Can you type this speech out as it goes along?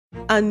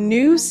A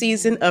new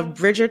season of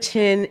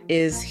Bridgerton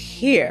is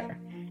here.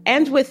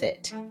 And with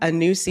it, a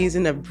new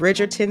season of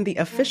Bridgerton, the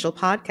official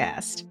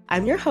podcast.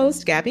 I'm your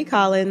host, Gabby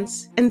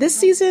Collins, and this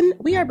season,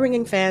 we are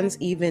bringing fans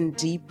even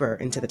deeper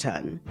into the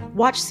ton.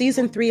 Watch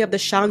season 3 of the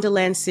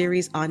Shondaland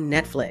series on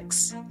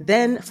Netflix.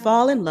 Then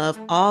fall in love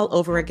all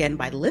over again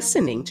by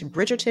listening to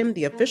Bridgerton,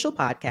 the official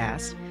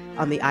podcast,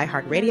 on the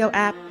iHeartRadio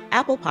app,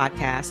 Apple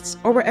Podcasts,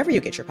 or wherever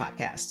you get your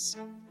podcasts.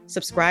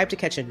 Subscribe to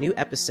catch a new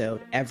episode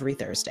every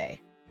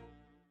Thursday.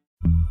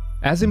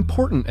 As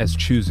important as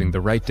choosing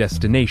the right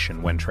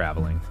destination when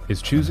traveling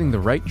is choosing the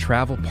right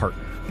travel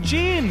partner.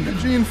 Gene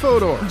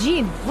Fodor.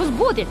 Gene, was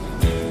будет?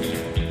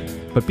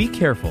 But be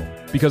careful,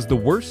 because the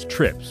worst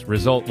trips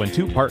result when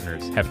two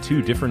partners have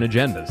two different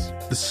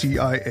agendas. The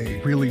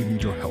CIA really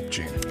need your help,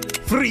 Gene.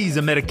 Freeze,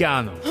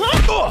 Americano.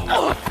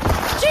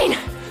 Gene,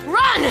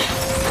 run!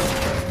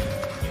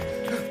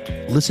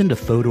 Listen to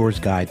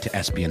Fodor's Guide to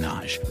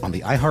Espionage on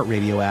the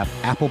iHeartRadio app,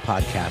 Apple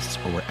Podcasts,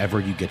 or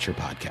wherever you get your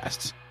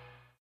podcasts.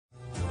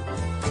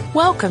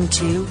 Welcome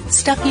to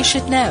Stuff You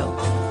Should Know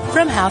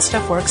from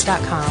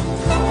HowStuffWorks.com.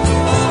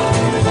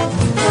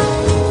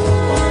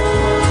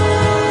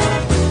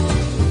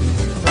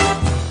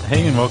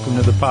 Hey, and welcome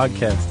to the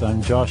podcast.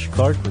 I'm Josh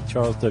Clark with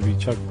Charles W.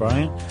 Chuck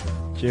Bryant.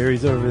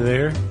 Jerry's over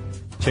there.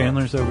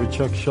 Chandler's over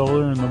Chuck's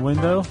shoulder in the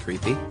window.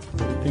 Creepy.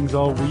 Everything's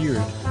all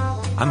weird.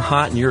 I'm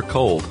hot and you're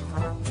cold.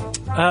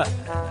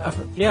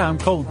 Yeah, I'm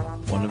cold.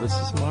 One of us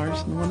is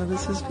Mars and one of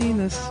us is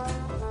Venus.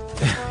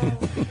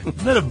 Isn't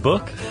that a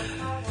book?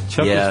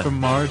 Chuck is from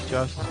Mars,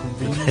 Josh is from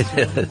Venus.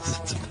 It is.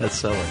 It's a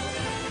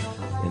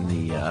bestseller in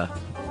the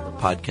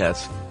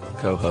podcast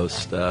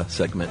co-host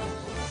segment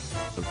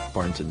of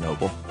Barnes &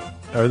 Noble.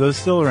 Are those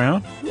still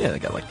around? Yeah, they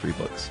got like 3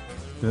 books.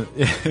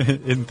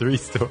 In 3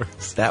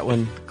 stores. That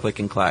one, Click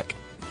and Clack.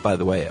 By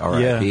the way,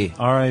 R.I.P. Yeah,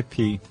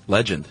 R.I.P.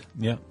 Legend.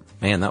 Yeah.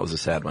 Man, that was a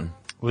sad one.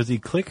 Was he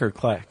Click or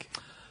Clack?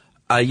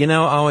 I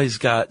always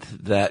got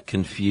that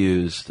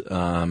confused.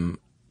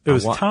 It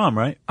was Tom,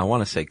 right? I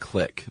want to say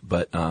Click,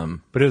 but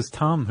it was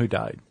Tom who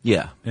died.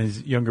 Yeah. And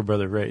his younger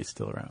brother Ray is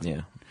still around.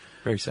 Yeah.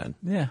 Very sad.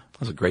 Yeah. That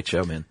was a great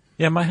show, man.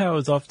 Yeah, my hat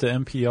was off to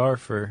NPR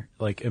for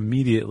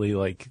immediately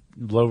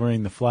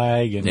lowering the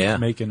flag and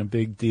making a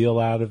big deal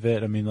out of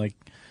it. I mean, it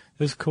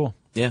was cool.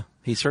 Yeah.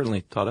 He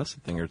certainly taught us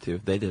a thing or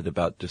two. They did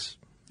about just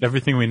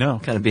everything we know.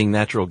 Kind of being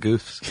natural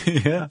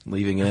goofs. Yeah.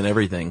 Leaving in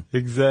everything.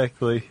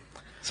 Exactly.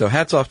 So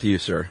hats off to you,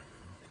 sir.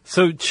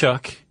 So,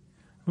 Chuck,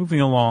 moving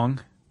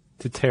along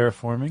to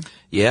terraforming.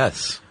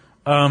 Yes.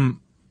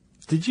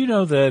 Did you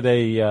know that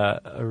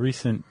a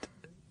recent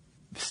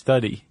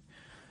study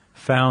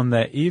found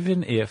that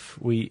even if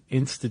we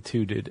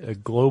instituted a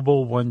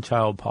global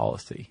one-child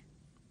policy,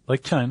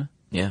 like China,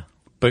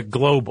 but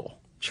global,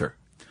 sure,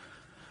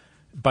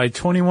 by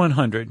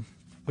 2100,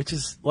 which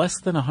is less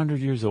than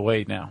 100 years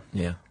away now,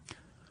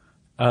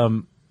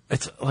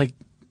 it's like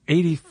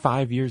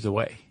 85 years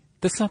away.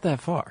 That's not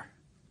that far.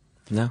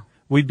 No.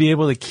 We'd be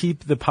able to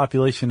keep the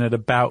population at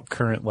about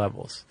current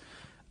levels.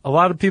 A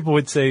lot of people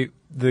would say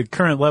the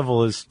current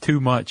level is too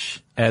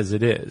much as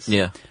it is.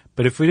 Yeah.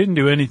 But if we didn't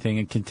do anything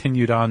and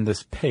continued on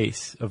this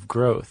pace of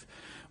growth,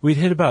 we'd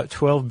hit about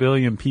 12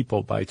 billion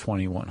people by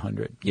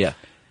 2100. Yeah.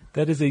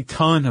 That is a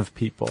ton of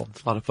people.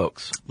 It's a lot of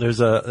folks. It's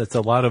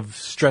a lot of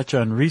stretch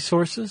on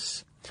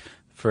resources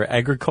for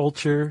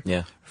agriculture,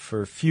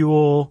 for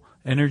fuel,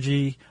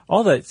 energy,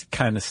 all that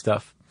kind of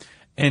stuff.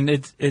 And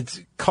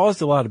it's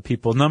caused a lot of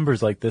people,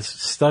 numbers like this,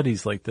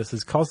 studies like this,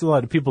 has caused a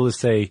lot of people to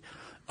say,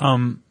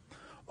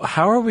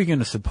 how are we going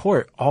to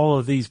support all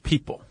of these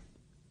people?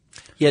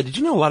 Yeah, did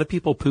you know a lot of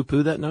people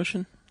poo-poo that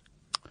notion?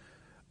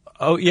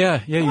 Oh,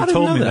 yeah, you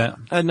told me that.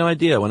 I had no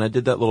idea. When I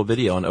did that little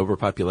video on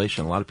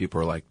overpopulation, a lot of people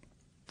were like,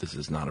 this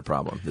is not a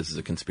problem. This is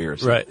a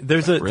conspiracy. Right.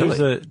 There's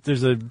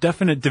a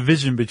definite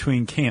division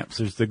between camps.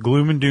 There's the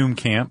gloom and doom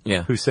camp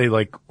who say,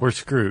 we're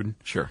screwed.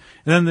 Sure.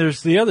 And then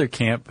there's the other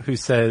camp who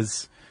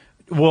says,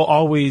 we'll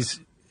always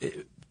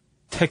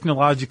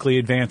technologically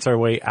advance our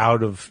way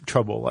out of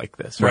trouble like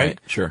this, right?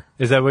 Sure.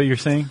 Is that what you're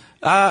saying?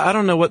 I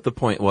don't know what the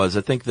point was.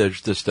 I think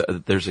there's just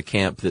there's a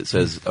camp that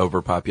says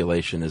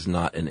overpopulation is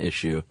not an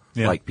issue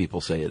like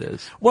people say it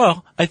is.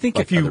 Well, I think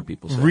if you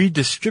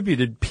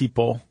redistributed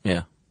people,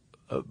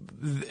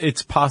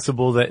 it's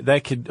possible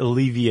that could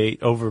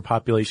alleviate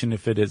overpopulation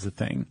if it is a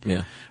thing.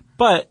 Yeah.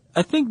 But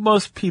I think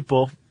most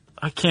people,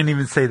 I can't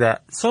even say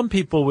that. Some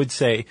people would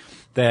say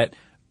that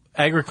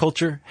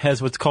agriculture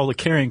has what's called a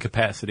carrying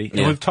capacity.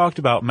 And we've talked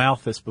about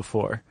Malthus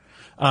before,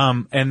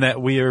 and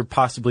that we are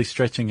possibly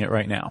stretching it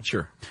right now.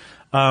 Sure.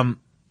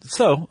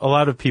 So a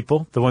lot of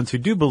people, the ones who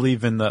do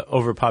believe in the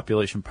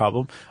overpopulation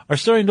problem, are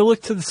starting to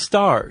look to the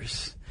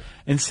stars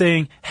and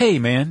saying, hey,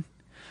 man,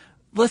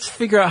 let's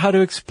figure out how to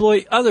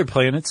exploit other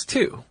planets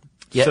too.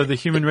 Yeah. so the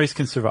human race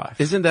can survive.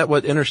 Isn't that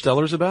what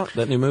Interstellar's about,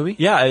 that new movie?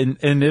 Yeah, and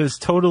it was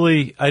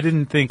totally, I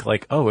didn't think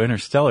like, oh,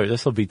 Interstellar,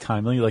 this will be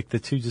timely. Like the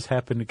two just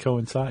happen to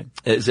coincide.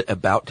 Is it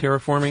about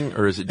terraforming,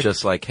 or is it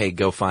just like, hey,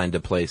 go find a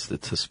place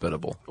that's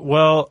hospitable?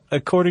 Well,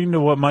 according to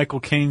what Michael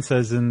Caine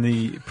says in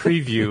the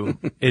preview,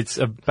 it's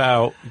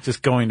about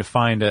just going to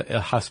find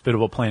a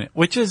hospitable planet,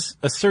 which is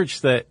a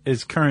search that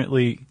is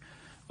currently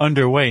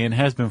underway and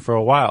has been for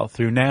a while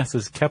through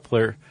NASA's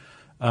Kepler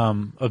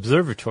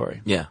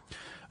observatory. Yeah.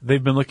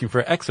 They've been looking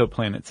for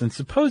exoplanets, and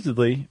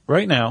supposedly,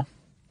 right now,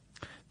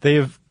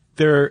 there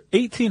are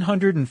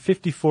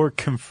 1,854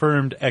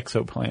 confirmed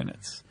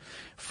exoplanets,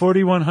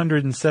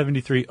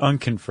 4,173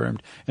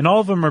 unconfirmed, and all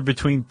of them are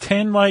between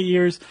 10 light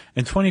years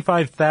and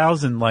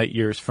 25,000 light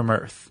years from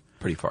Earth.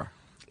 Pretty far.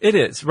 It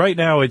is. Right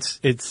now,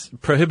 it's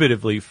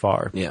prohibitively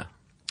far. Yeah.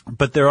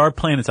 But there are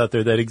planets out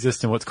there that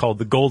exist in what's called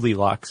the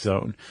Goldilocks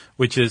zone,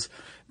 which is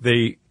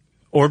they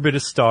orbit a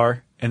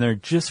star, and they're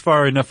just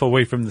far enough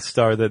away from the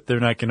star that they're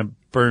not going to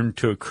burn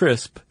to a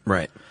crisp.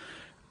 Right.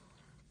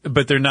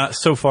 But they're not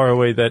so far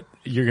away that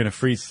you're going to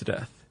freeze to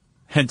death.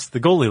 Hence the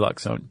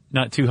Goldilocks zone.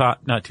 Not too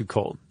hot, not too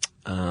cold.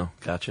 Oh,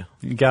 gotcha.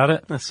 You got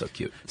it? That's so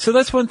cute. So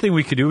that's one thing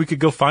we could do. We could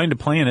go find a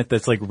planet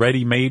that's like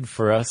ready-made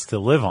for us to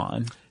live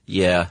on.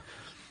 Yeah.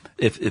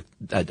 If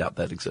I doubt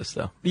that exists,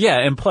 though. Yeah,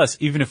 and plus,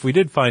 even if we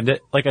did find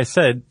it, like I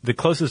said, the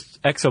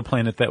closest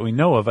exoplanet that we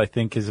know of, I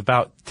think, is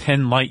about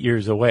 10 light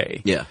years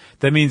away. Yeah.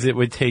 That means it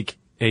would take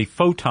a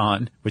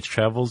photon, which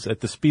travels at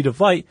the speed of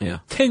light,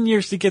 10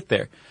 years to get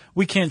there.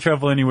 We can't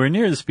travel anywhere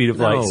near the speed of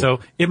light, so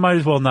it might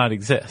as well not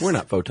exist. We're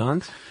not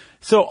photons.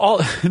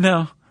 So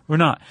no, we're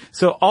not.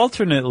 So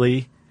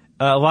alternately,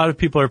 a lot of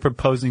people are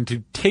proposing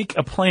to take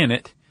a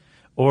planet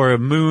or a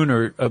moon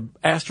or an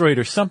asteroid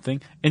or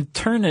something and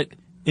turn it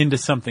into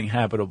something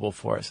habitable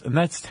for us. And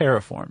that's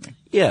terraforming.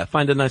 Yeah,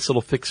 find a nice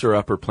little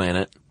fixer-upper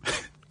planet,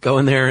 go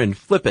in there and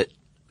flip it,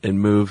 and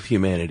move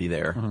humanity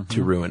there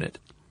to ruin it.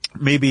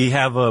 Maybe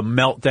have a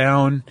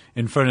meltdown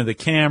in front of the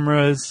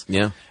cameras.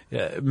 Yeah.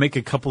 Make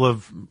a couple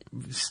of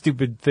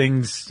stupid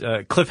things,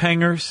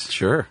 cliffhangers.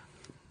 Sure.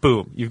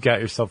 Boom. You've got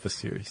yourself a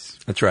series.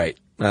 That's right.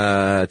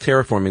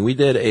 Terraforming. We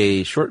did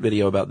a short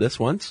video about this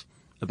once,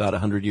 about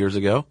 100 years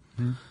ago,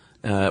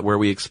 where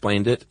we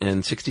explained it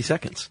in 60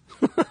 seconds.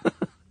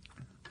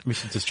 We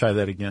should just try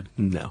that again.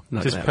 No,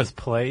 not just gonna press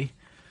happen. play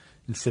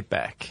and sit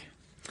back.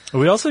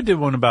 We also did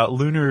one about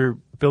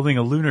building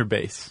a lunar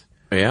base.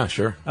 Yeah,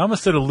 sure. I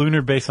almost said a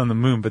lunar base on the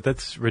moon, but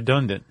that's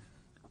redundant.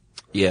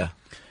 Yeah.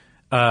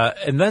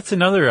 And that's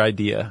another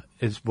idea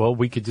is, well,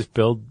 we could just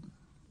build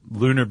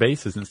lunar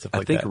bases and stuff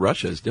like that. I think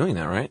Russia is doing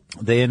that, right?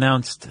 They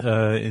announced,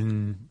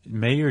 in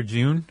May or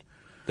June.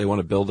 They want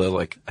to build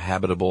a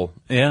habitable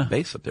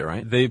base up there,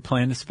 right? They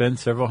plan to spend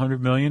several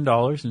 $100 million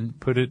and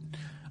put it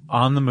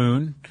on the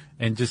moon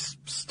and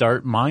just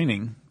start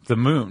mining the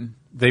moon.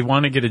 They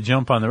want to get a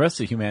jump on the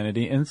rest of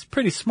humanity, and it's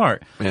pretty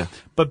smart. Yeah.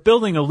 But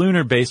building a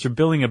lunar base or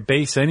building a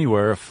base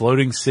anywhere, a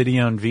floating city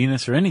on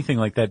Venus or anything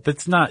like that,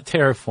 that's not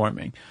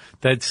terraforming.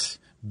 That's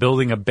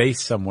building a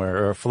base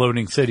somewhere or a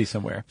floating city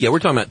somewhere. Yeah, we're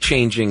talking about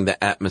changing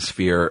the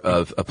atmosphere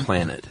of a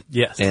planet.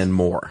 Yes. And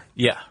more.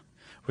 Yeah.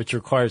 Which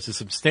requires a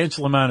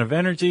substantial amount of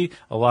energy,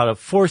 a lot of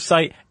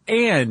foresight,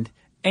 and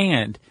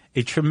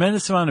a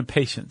tremendous amount of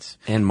patience.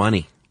 And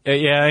money.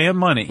 And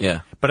money.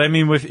 Yeah. But I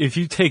mean, if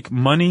you take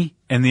money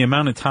and the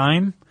amount of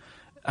time,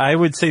 I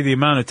would say the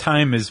amount of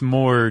time is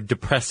more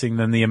depressing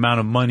than the amount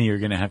of money you're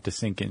going to have to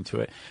sink into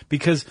it.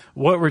 Because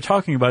what we're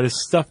talking about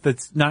is stuff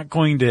that's not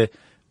going to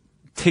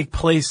take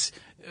place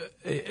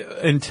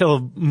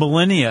until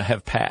millennia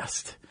have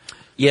passed.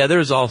 Yeah,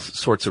 there's all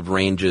sorts of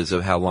ranges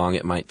of how long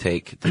it might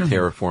take to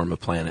terraform a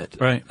planet.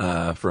 Right.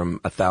 From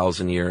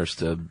 1,000 years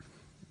to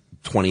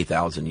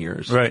 20,000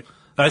 years. Right.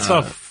 I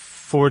saw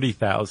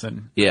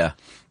 40,000. Yeah.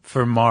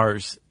 For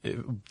Mars,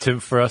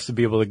 for us to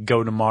be able to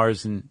go to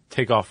Mars and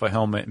take off a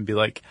helmet and be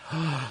like,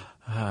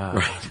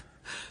 Right.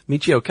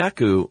 Michio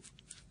Kaku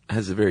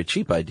has a very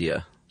cheap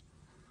idea.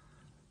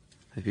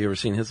 Have you ever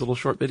seen his little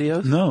short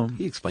videos? No.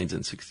 He explains it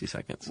in 60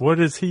 seconds. What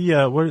is he,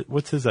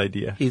 what's his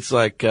idea? He's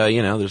like,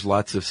 there's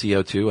lots of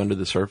CO2 under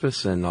the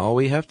surface, and all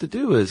we have to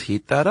do is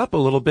heat that up a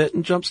little bit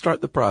and jumpstart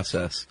the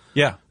process.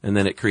 Yeah. And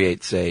then it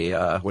creates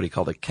a, what do you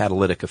call it, a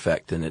catalytic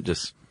effect, and it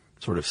just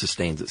sort of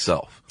sustains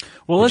itself.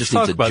 Well, it let's just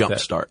talk needs a about jump that.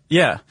 Start.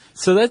 Yeah.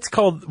 So that's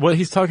called, what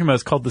he's talking about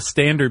is called the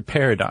standard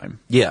paradigm.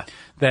 Yeah.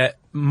 That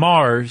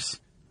Mars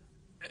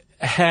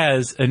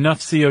has enough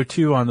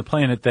CO2 on the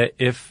planet that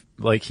if,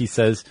 like he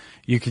says,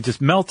 you could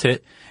just melt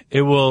it,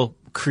 it will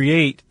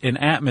create an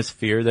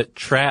atmosphere that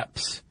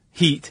traps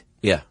heat.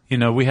 Yeah.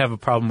 We have a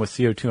problem with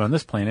CO2 on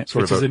this planet,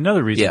 which is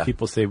another reason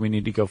people say we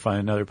need to go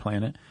find another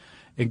planet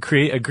and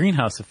create a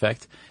greenhouse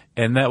effect.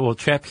 And that will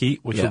trap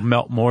heat, which will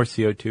melt more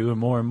CO2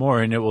 and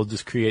more, and it will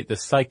just create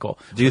this cycle.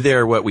 Do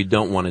there what we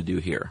don't want to do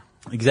here.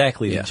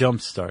 Exactly, to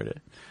jumpstart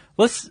it.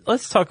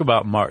 Let's talk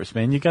about Mars,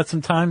 man. You got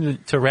some time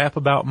to rap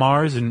about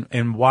Mars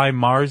and why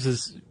Mars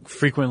is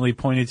frequently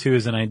pointed to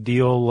as an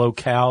ideal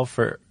locale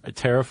for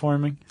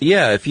terraforming?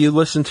 Yeah, if you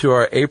listen to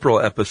our April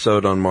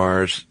episode on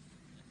Mars,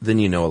 then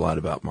you know a lot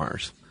about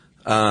Mars.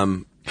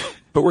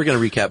 But we're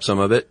going to recap some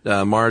of it.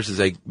 Mars is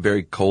a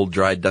very cold,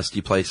 dry,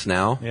 dusty place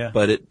now,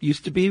 but it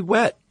used to be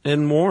wet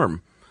and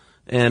warm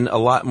and a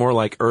lot more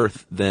like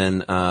Earth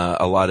than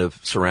a lot of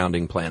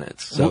surrounding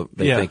planets. So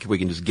they think if we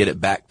can just get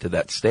it back to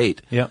that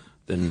state,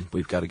 then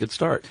we've got a good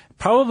start.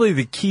 Probably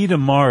the key to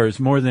Mars,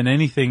 more than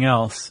anything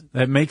else,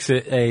 that makes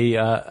it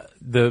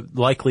the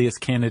likeliest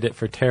candidate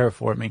for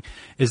terraforming,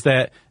 is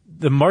that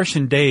the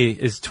Martian day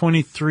is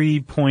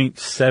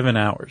 23.7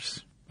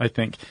 hours. I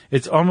think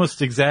it's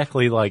almost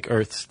exactly like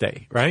Earth's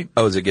day, right?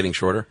 Oh, is it getting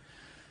shorter?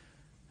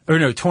 Or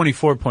no,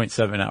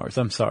 24.7 hours.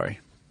 I'm sorry.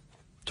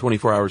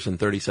 24 hours and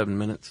 37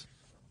 minutes?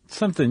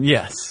 Something,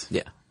 yes.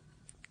 Yeah.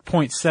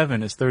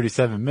 0.7 is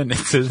 37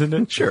 minutes, isn't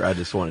it? Sure. I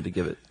just wanted to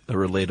give it a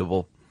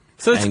relatable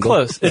So it's angle.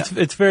 close.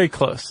 It's very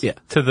close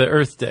to the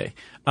Earth day.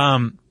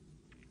 And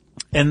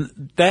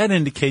that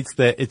indicates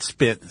that it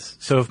spins.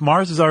 So if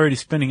Mars is already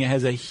spinning, it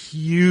has a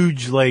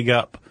huge leg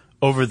up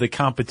over the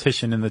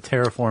competition in the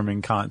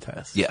terraforming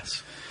contest.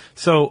 Yes.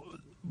 So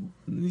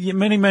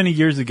many, many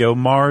years ago,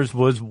 Mars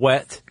was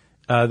wet.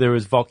 There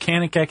was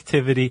volcanic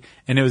activity,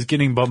 and it was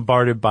getting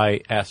bombarded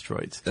by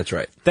asteroids. That's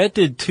right. That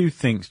did two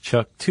things,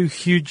 Chuck, two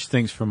huge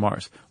things for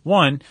Mars.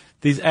 One,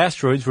 these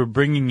asteroids were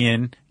bringing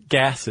in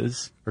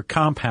gases or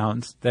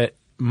compounds that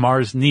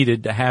Mars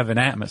needed to have an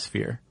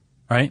atmosphere,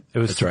 right? It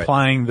was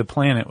supplying the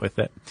planet with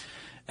it.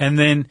 And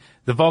then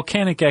the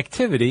volcanic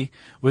activity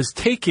was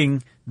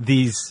taking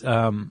these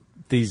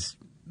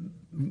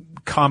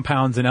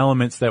compounds and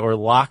elements that were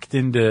locked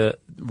into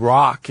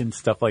rock and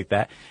stuff like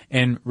that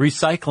and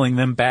recycling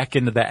them back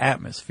into the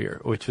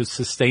atmosphere, which was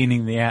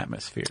sustaining the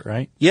atmosphere,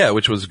 right? Yeah,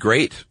 which was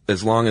great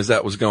as long as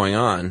that was going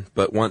on.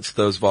 But once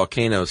those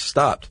volcanoes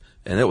stopped,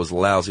 and it was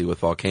lousy with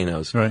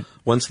volcanoes, right?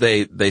 Once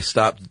they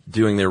stopped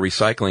doing their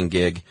recycling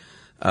gig,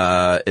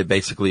 it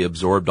basically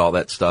absorbed all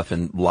that stuff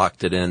and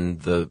locked it in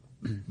the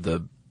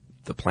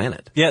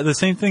planet. Yeah, the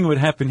same thing would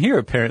happen here,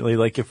 apparently.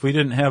 Like, if we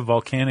didn't have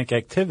volcanic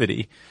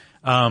activity,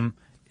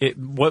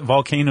 what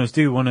volcanoes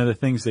do, one of the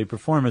things they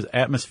perform is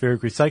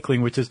atmospheric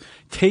recycling, which is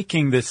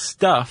taking this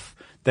stuff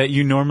that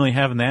you normally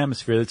have in the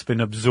atmosphere that's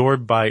been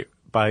absorbed by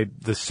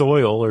the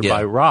soil or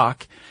by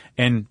rock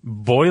and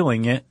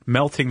boiling it,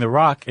 melting the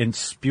rock and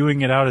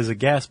spewing it out as a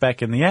gas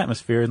back in the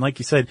atmosphere. And like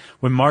you said,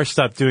 when Mars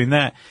stopped doing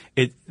that,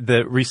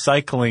 the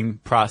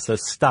recycling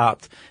process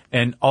stopped,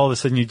 and all of a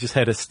sudden you just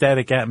had a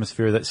static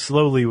atmosphere that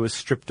slowly was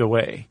stripped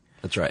away.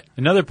 That's right.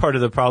 Another part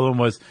of the problem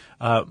was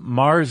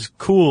Mars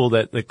cooled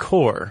at the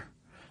core,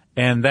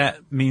 and that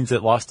means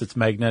it lost its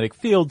magnetic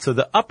field, so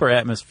the upper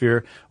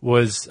atmosphere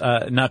was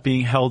not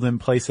being held in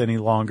place any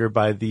longer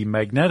by the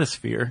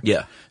magnetosphere.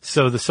 Yeah.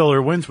 So the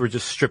solar winds were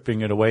just stripping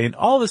it away, and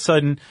all of a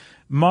sudden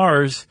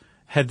Mars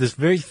had this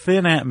very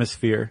thin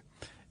atmosphere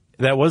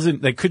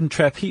that couldn't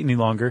trap heat any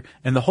longer,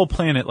 and the whole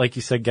planet, like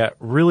you said, got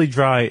really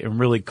dry and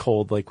really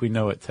cold like we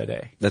know it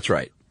today. That's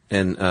right.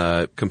 And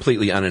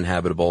completely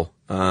uninhabitable.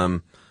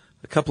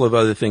 A couple of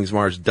other things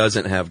Mars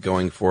doesn't have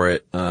going for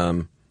it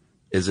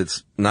is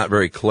it's not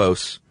very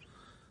close.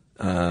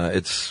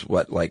 It's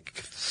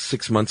like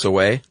 6 months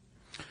away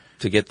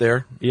to get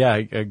there? Yeah,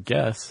 I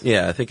guess.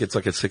 Yeah, I think it's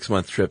like a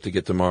 6-month trip to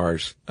get to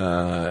Mars.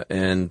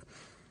 And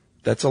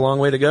that's a long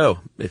way to go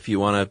if you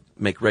want to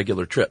make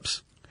regular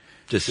trips.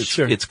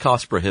 It's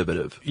cost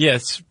prohibitive.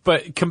 Yes,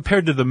 but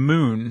compared to the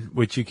moon,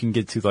 which you can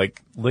get to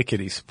like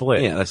lickety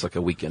split. Yeah, that's like a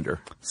weekender.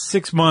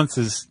 6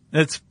 months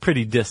that's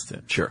pretty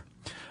distant. Sure.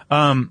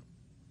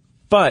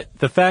 But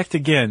the fact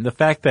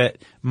that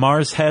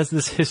Mars has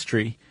this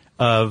history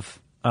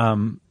of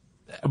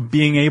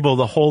being able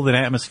to hold an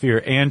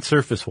atmosphere and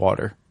surface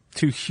water,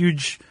 two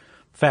huge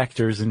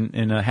factors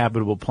in a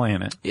habitable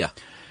planet. Yeah.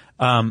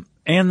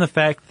 And the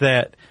fact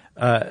that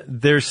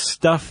there's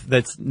stuff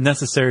that's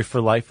necessary for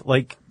life,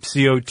 like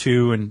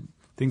CO2 and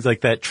things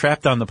like that,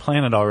 trapped on the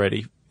planet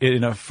already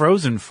in a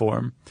frozen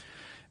form,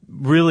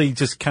 really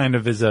just kind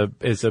of is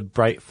a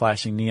bright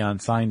flashing neon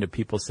sign to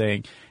people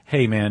saying,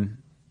 hey man,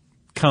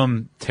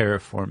 come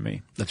terraform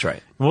me. That's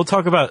right. And we'll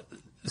talk about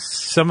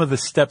some of the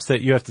steps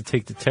that you have to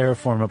take to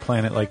terraform a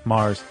planet like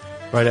Mars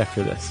right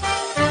after this.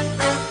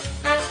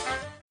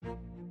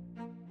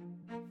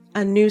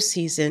 A new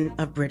season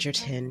of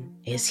Bridgerton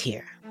is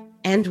here.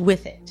 And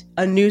with it,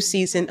 a new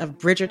season of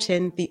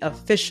Bridgerton, the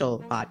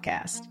official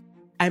podcast.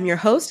 I'm your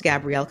host,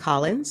 Gabrielle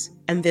Collins,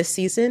 and this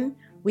season,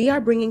 we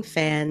are bringing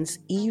fans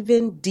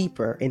even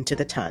deeper into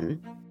the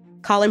ton.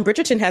 Colin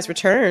Bridgerton has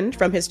returned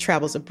from his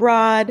travels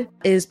abroad.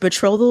 Is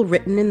betrothal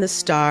written in the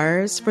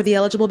stars for the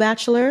eligible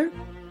bachelor?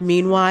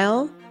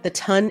 Meanwhile, the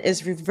ton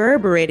is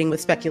reverberating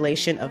with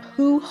speculation of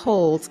who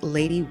holds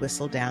Lady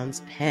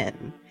Whistledown's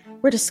pen.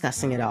 We're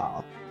discussing it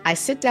all. I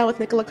sit down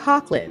with Nicola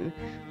Coughlan,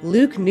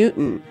 Luke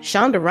Newton,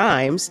 Shonda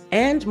Rhimes,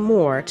 and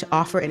more to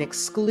offer an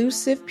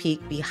exclusive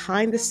peek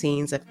behind the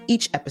scenes of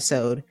each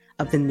episode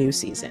of the new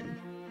season.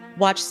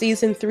 Watch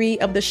season 3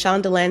 of the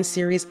Shondaland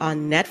series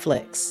on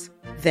Netflix.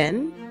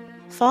 Then,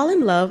 fall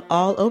in love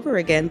all over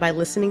again by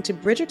listening to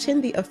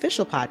Bridgerton, the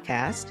official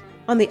podcast,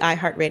 on the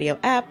iHeartRadio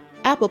app,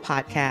 Apple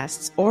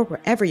Podcasts, or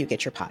wherever you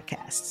get your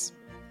podcasts.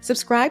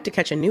 Subscribe to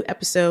catch a new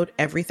episode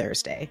every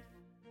Thursday.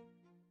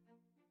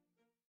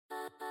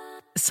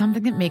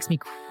 Something that makes me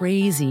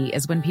crazy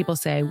is when people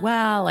say,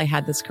 well, I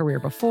had this career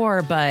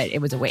before, but it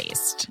was a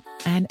waste.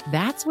 And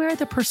that's where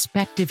the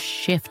perspective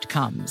shift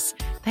comes,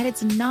 that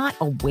it's not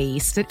a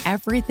waste, that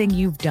everything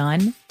you've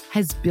done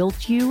has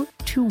built you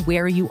to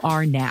where you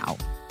are now.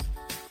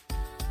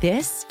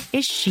 This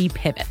is She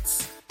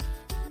Pivots,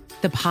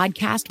 the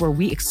podcast where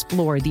we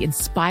explore the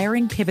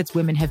inspiring pivots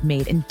women have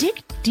made and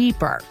dig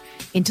deeper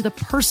into the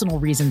personal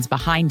reasons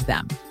behind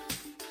them.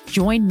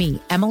 Join me,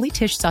 Emily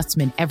Tish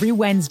Sussman, every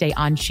Wednesday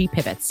on She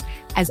Pivots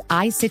as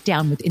I sit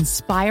down with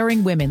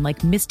inspiring women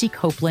like Misty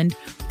Copeland,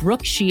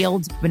 Brooke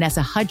Shields,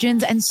 Vanessa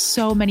Hudgens, and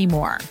so many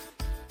more.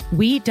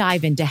 We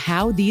dive into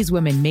how these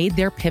women made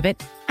their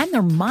pivot and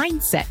their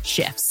mindset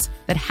shifts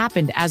that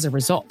happened as a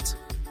result.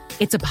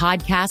 It's a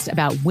podcast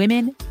about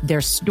women,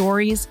 their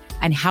stories,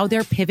 and how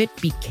their pivot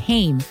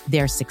became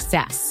their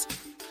success.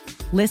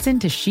 Listen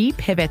to She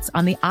Pivots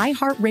on the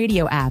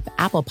iHeartRadio app,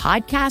 Apple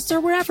Podcasts, or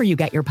wherever you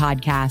get your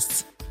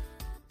podcasts.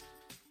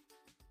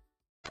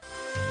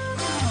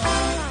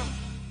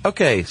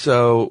 Okay,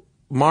 so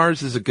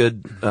Mars is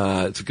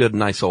it's a good,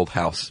 nice old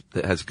house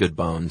that has good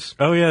bones.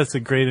 Oh yeah, it's a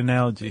great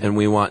analogy. And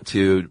we want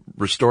to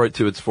restore it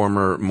to its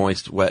former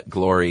moist, wet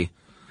glory,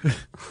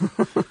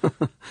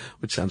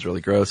 which sounds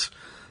really gross.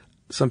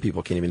 Some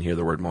people can't even hear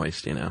the word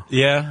moist, you know?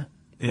 Yeah.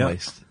 Yeah.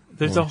 Moist.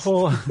 There's moist. a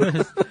whole,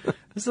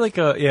 it's like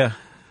yeah.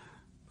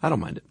 I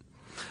don't mind it.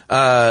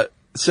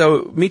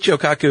 So Michio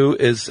Kaku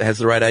has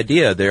the right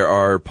idea. There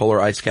are polar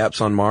ice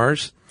caps on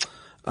Mars,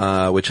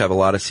 which have a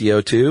lot of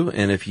CO2.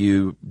 And if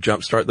you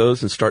jumpstart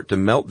those and start to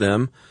melt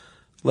them,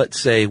 let's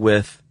say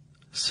with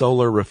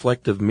solar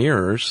reflective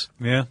mirrors,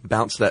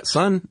 bounce that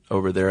sun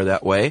over there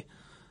that way,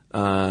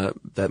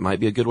 that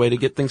might be a good way to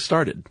get things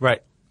started.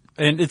 Right.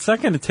 And it's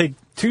not going to take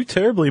too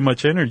terribly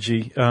much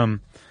energy, to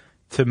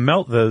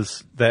melt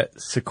that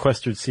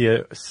sequestered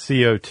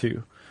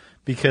CO2.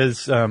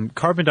 Because,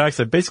 carbon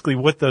dioxide, basically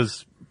what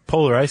those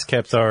polar ice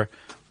caps are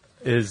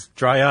is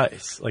dry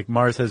ice. Like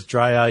Mars has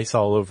dry ice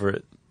all over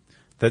it.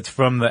 That's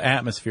from the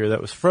atmosphere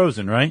that was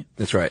frozen, right?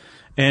 That's right.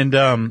 And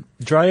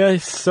dry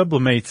ice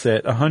sublimates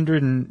at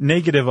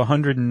negative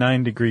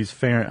 109 degrees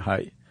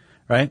Fahrenheit,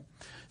 right?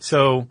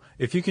 So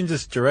if you can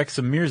just direct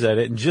some mirrors at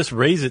it and just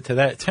raise it to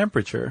that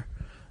temperature,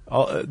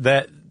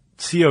 that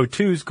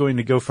CO2 is going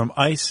to go from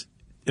ice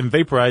and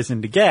vaporize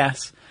into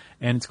gas,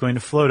 and it's going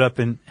to float up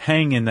and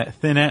hang in that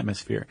thin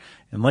atmosphere.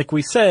 And like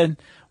we said,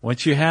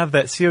 once you have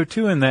that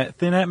CO2 in that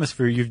thin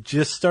atmosphere, you've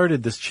just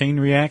started this chain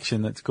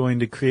reaction that's going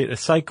to create a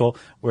cycle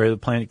where the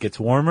planet gets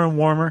warmer and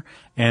warmer,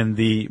 and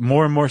the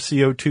more and more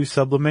CO2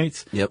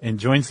 sublimates and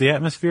joins the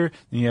atmosphere,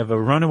 and you have a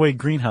runaway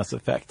greenhouse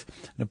effect.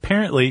 And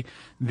apparently,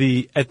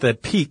 at the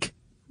peak,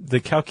 the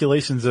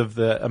calculations of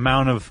the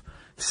amount of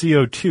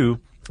CO2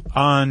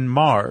 on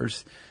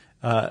Mars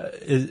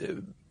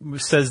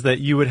says that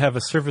you would have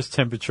a surface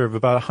temperature of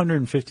about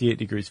 158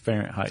 degrees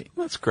Fahrenheit.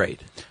 That's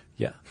great.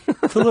 Yeah.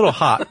 It's a little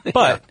hot,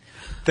 but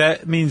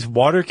that means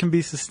water can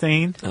be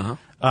sustained.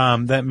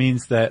 That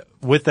means that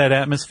with that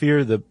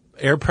atmosphere, the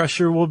air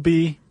pressure will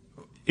be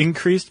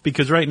increased,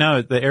 because right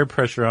now the air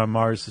pressure on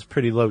Mars is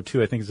pretty low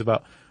too. I think it's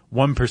about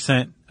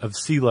 1% of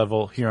sea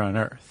level here on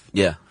Earth.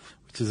 Yeah.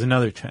 Which is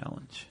another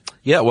challenge.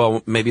 Yeah,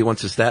 well, maybe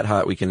once it's that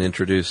hot, we can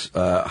introduce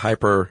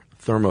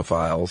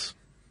hyperthermophiles,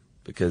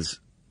 because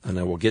I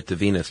know we'll get to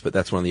Venus, but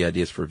that's one of the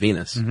ideas for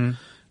Venus. Mm-hmm.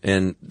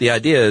 And the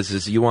idea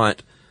is you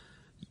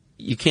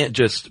can't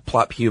just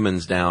plop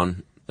humans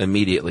down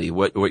immediately.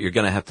 What you're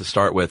going to have to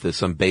start with is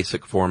some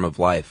basic form of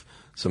life,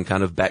 some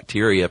kind of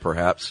bacteria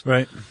perhaps,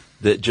 right,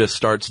 that just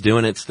starts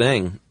doing its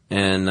thing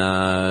and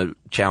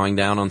chowing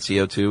down on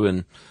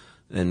CO2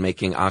 and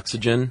making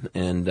oxygen,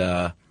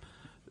 and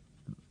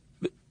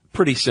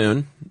pretty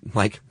soon,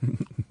 like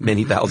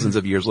many thousands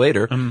of years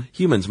later,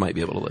 humans might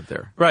be able to live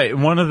there. Right.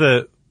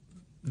 And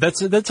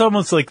that's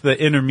almost like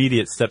the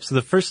intermediate step. So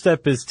the first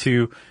step is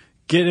to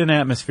get an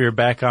atmosphere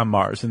back on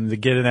Mars. And to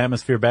get an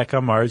atmosphere back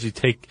on Mars, you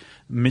take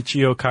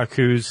Michio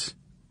Kaku's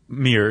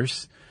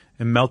mirrors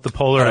and melt the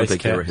polar ice caps. I don't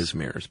think they were his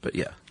mirrors, but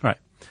yeah. Right.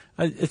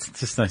 It's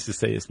just nice to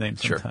say his name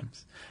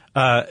sometimes.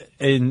 Sure.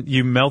 And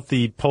you melt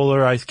the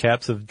polar ice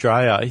caps of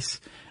dry ice,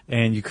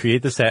 and you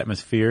create this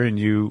atmosphere, and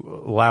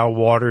you allow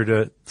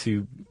water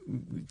to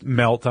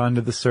melt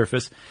onto the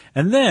surface.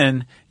 And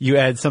then you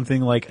add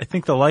something like, I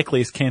think the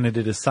likeliest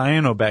candidate is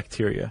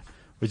cyanobacteria,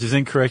 which is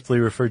incorrectly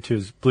referred to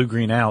as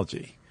blue-green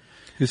algae.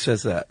 Who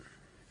says that?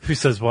 Who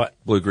says what?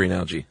 Blue-green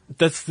algae.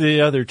 That's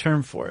the other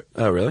term for it.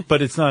 Oh, really?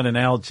 But it's not an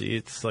algae.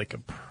 It's like a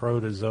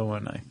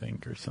protozoan, I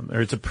think, or something. Or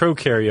it's a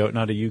prokaryote,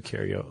 not a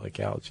eukaryote, like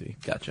algae.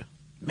 Gotcha.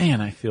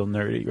 Man, I feel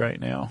nerdy right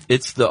now.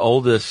 It's the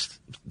oldest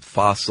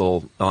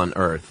fossil on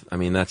Earth. I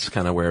mean, that's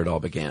kind of where it all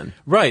began.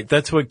 Right.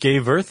 That's what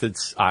gave Earth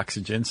its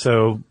oxygen.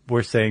 So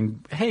we're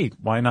saying, hey,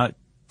 why not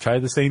try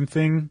the same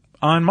thing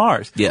on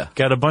Mars? Yeah.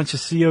 Got a bunch of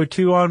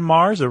CO2 on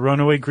Mars, a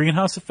runaway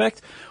greenhouse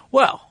effect?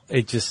 Well,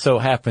 it just so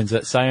happens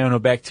that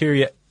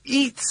cyanobacteria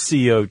eats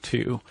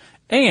CO2.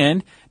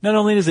 And not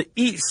only does it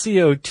eat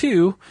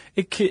CO2,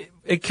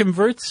 it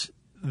converts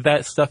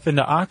that stuff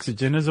into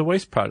oxygen as a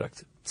waste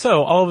product.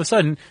 So all of a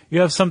sudden, you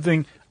have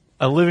something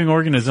a living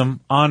organism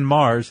on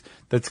Mars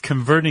that's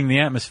converting the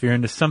atmosphere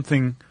into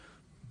something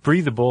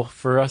breathable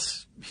for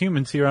us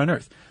humans here on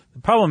Earth.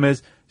 The problem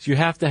is you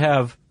have to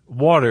have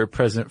water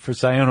present for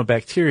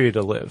cyanobacteria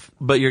to live.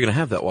 But you're going to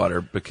have that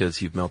water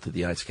because you've melted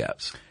the ice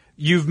caps.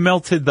 You've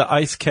melted the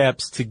ice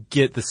caps to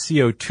get the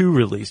CO2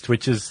 released,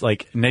 which is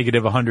like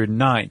negative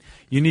 109.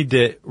 You need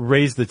to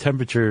raise the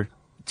temperature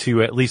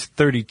to at least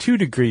 32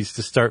 degrees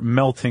to start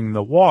melting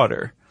the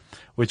water,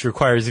 which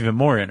requires even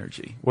more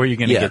energy. Where are you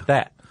going to get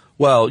that?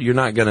 Well, you're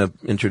not going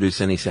to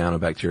introduce any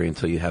cyanobacteria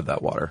until you have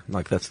that water.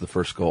 Like, that's the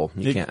first goal.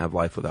 You can't have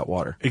life without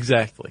water.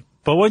 Exactly.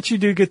 But once you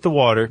do get the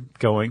water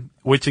going,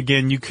 which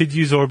again, you could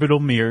use orbital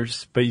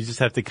mirrors, but you just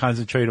have to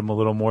concentrate them a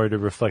little more to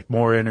reflect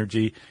more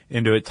energy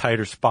into a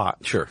tighter spot.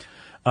 Sure.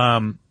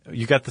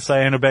 You got the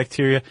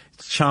cyanobacteria,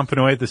 it's chomping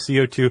away at the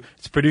CO2,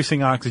 it's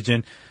producing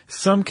oxygen.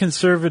 Some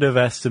conservative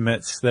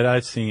estimates that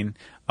I've seen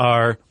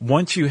are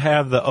once you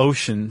have the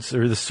oceans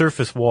or the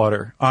surface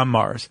water on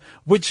Mars,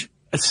 which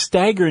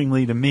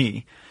staggeringly to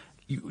me,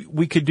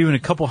 we could do in a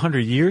couple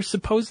hundred years,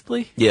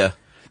 supposedly. Yeah.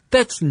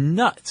 That's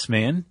nuts,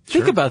 man.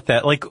 Think about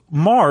that. Like,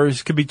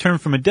 Mars could be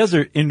turned from a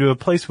desert into a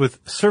place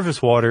with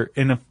surface water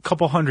in a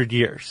couple hundred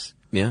years.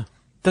 Yeah.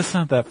 That's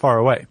not that far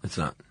away. It's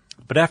not.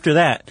 But after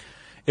that,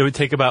 it would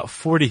take about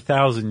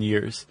 40,000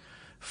 years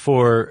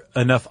for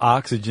enough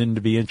oxygen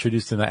to be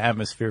introduced in the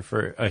atmosphere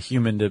for a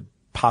human to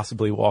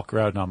possibly walk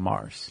around on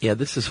Mars. Yeah,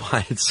 this is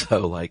why it's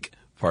so, like,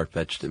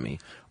 far-fetched to me.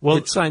 Well,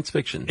 it's science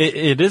fiction.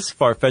 It is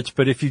far-fetched,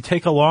 but if you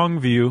take a long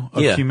view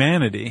of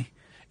humanity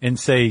and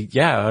say,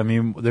 I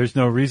mean, there's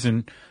no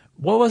reason.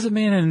 What was it,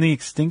 man, in the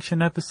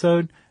extinction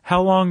episode?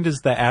 How long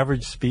does the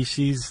average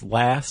species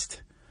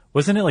last?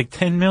 Wasn't it like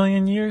 10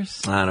 million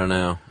years? I don't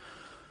know.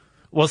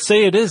 Well,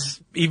 say it is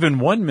even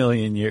 1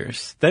 million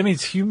years. That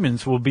means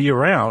humans will be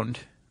around,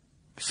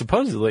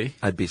 supposedly.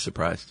 I'd be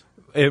surprised.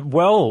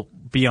 Well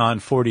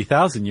beyond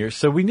 40,000 years.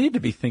 So we need to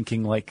be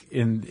thinking like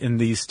in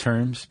these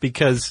terms,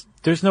 because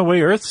there's no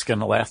way Earth's going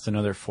to last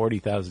another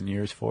 40,000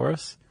 years for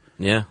us.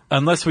 Yeah.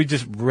 Unless we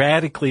just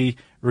radically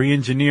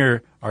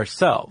re-engineer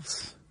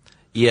ourselves.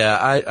 Yeah,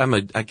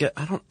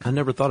 I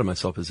never thought of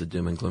myself as a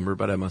doom and gloomer,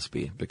 but I must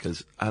be,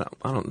 because I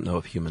don't know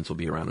if humans will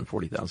be around in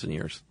 40,000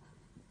 years.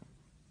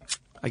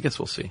 I guess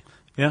we'll see.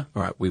 Yeah.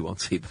 All right, we won't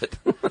see, but.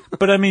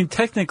 But I mean,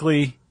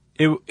 technically,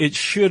 it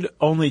should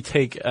only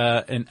take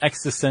an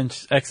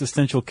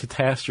existential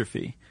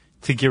catastrophe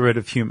to get rid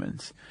of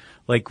humans.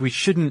 Like, we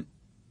shouldn't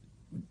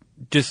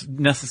just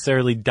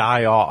necessarily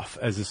die off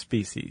as a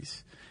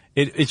species.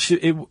 It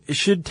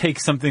should take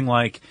something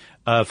like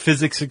a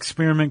physics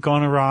experiment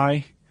gone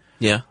awry.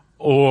 Yeah.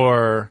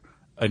 Or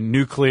a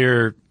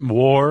nuclear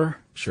war.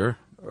 Sure.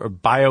 Or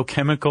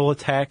biochemical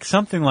attack,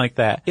 something like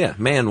that. Yeah,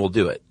 man will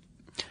do it.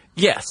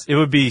 Yes, it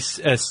would be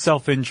a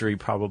self-injury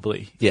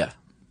probably. Yeah.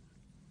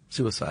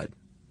 Suicide.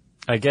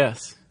 I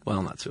guess.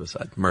 Well, not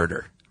suicide.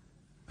 Murder.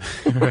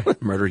 Right.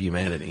 Murder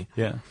humanity.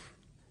 Yeah.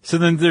 So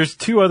then there's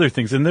two other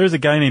things, and there's a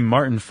guy named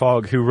Martin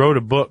Fogg who wrote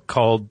a book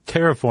called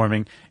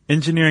Terraforming,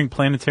 Engineering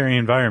Planetary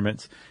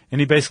Environments,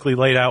 and he basically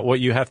laid out what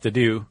you have to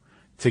do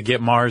to get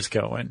Mars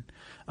going.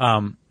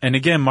 And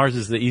again, Mars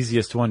is the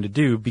easiest one to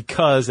do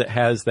because it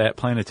has that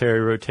planetary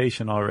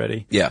rotation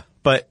already. Yeah.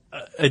 But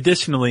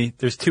additionally,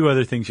 there's two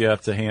other things you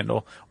have to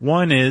handle.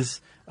 One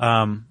is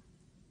the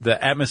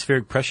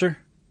atmospheric pressure.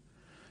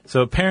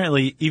 So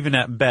apparently, even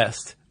at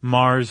best,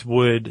 Mars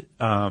would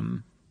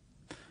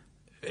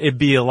it'd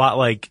be a lot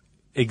like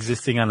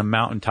existing on a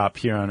mountaintop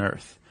here on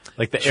Earth.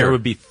 Like the air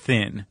would be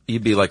thin.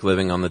 You'd be like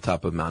living on the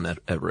top of Mount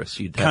Everest.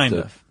 You'd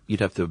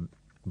have to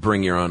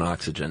bring your own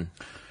oxygen.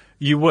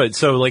 You would.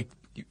 So like,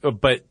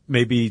 but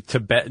maybe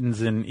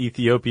Tibetans and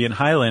Ethiopian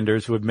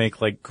Highlanders would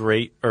make like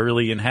great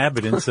early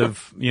inhabitants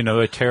of, a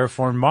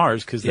terraformed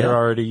Mars because they're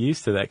already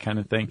used to that kind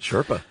of thing.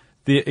 Sherpa.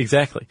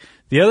 Exactly.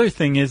 The other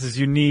thing is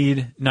you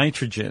need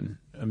nitrogen.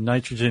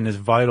 Nitrogen is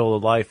vital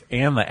to life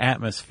and the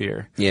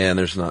atmosphere. Yeah, and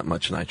there's not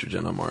much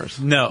nitrogen on Mars.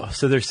 No.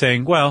 So they're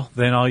saying, well,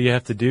 then all you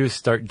have to do is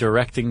start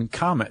directing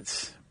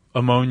comets.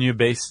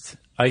 Ammonia-based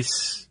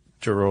ice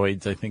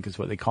asteroids, I think is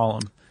what they call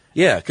them.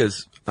 Yeah,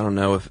 because I don't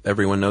know if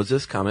everyone knows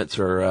this. Comets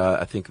are,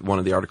 I think one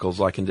of the articles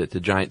likened it to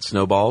giant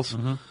snowballs.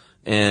 Mm-hmm.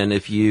 And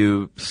if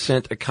you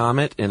sent a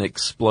comet and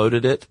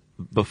exploded it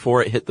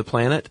before it hit the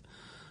planet,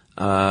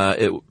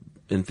 it,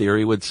 in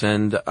theory, would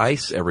send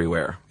ice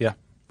everywhere. Yeah.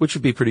 Which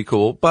would be pretty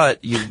cool,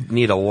 but you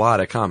need a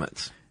lot of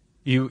comets.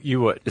 You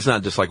would. It's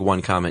not just like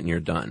one comet and you're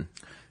done.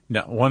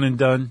 No, one and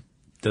done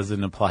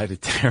doesn't apply to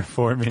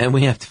terraforming. And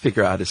we have to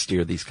figure out how to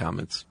steer these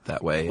comets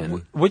that way.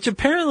 And which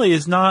apparently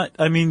is not,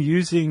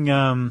 using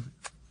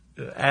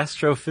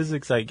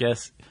astrophysics, I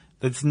guess,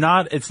 it's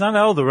not out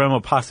of the realm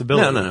of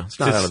possibility. No. It's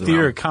not out of the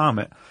steer realm. a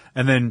comet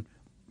and then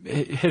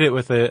hit it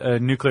with a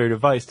nuclear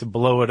device to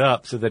blow it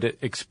up so that it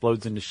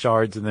explodes into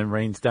shards and then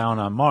rains down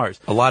on Mars.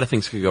 A lot of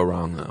things could go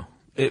wrong, though.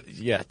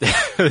 Yeah.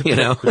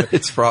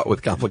 It's fraught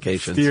with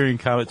complications. Steering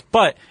comets.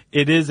 But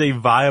it is a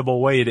viable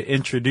way to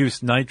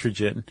introduce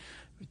nitrogen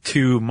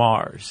to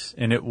Mars.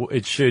 And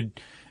it should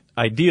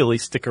ideally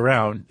stick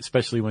around,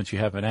 especially once you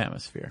have an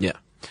atmosphere. Yeah.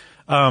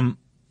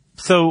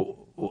 So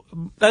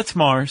that's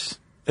Mars.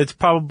 It's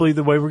probably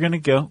the way we're going to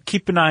go.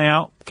 Keep an eye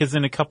out, because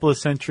in a couple of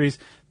centuries,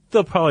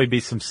 there'll probably be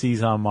some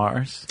seas on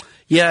Mars.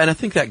 Yeah, and I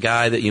think that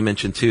guy that you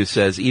mentioned too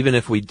says even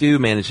if we do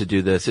manage to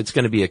do this, it's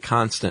going to be a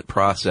constant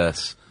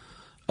process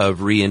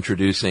of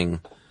reintroducing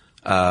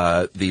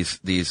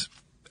these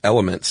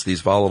elements,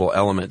 these volatile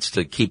elements,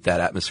 to keep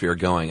that atmosphere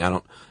going. I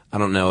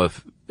don't know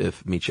if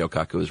Michio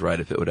Kaku is right,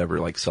 if it would ever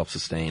like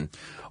self-sustain.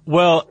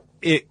 Well,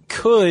 it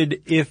could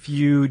if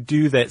you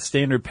do that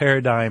standard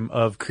paradigm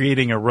of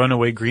creating a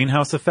runaway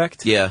greenhouse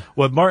effect. Yeah.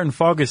 What Martin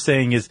Fogg is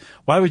saying is,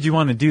 why would you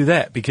want to do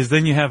that? Because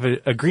then you have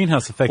a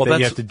greenhouse effect that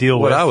you have to deal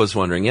with. What I was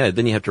wondering, yeah,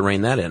 then you have to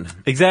rein that in.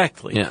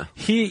 Exactly. Yeah.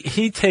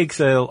 He takes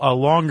a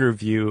longer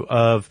view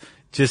of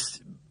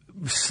just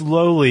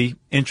slowly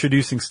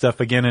introducing stuff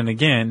again and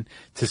again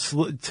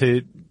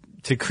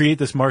to create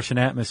this Martian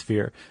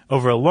atmosphere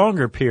over a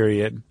longer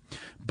period,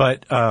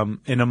 but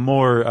in a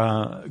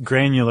more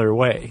granular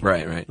way.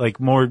 Right. Like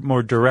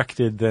more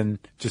directed than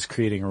just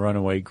creating a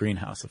runaway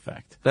greenhouse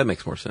effect. That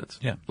makes more sense.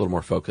 Yeah. A little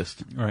more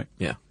focused. Right.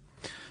 Yeah.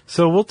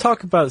 So we'll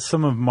talk about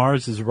some of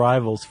Mars's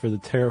rivals for the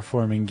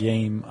terraforming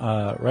game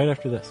right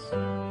after this.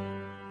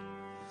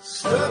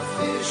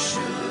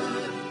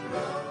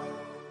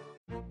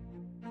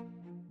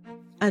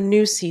 A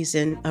new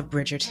season of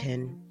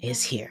Bridgerton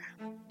is here.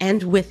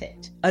 And with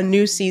it, a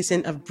new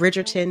season of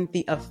Bridgerton,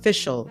 the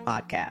official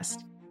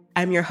podcast.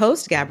 I'm your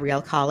host,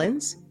 Gabrielle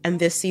Collins, and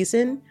this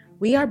season,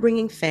 we are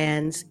bringing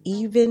fans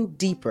even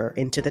deeper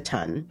into the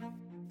ton.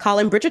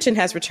 Colin Bridgerton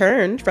has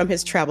returned from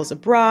his travels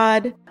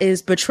abroad.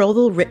 Is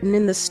betrothal written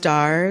in the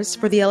stars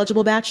for the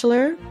eligible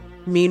bachelor?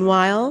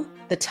 Meanwhile,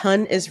 the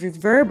ton is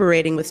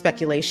reverberating with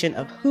speculation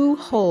of who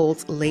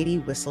holds Lady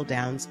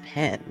Whistledown's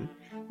pen.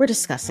 We're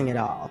discussing it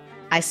all.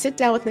 I sit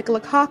down with Nicola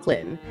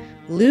Coughlan,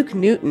 Luke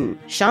Newton,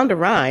 Shonda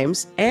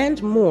Rhimes,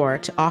 and more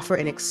to offer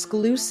an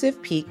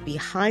exclusive peek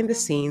behind the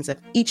scenes of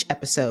each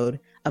episode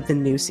of the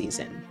new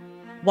season.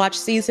 Watch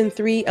season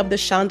 3 of the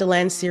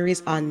Shondaland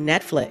series on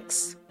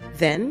Netflix.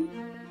 Then,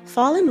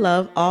 fall in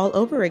love all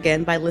over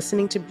again by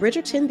listening to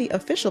Bridgerton, the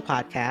official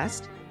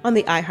podcast, on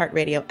the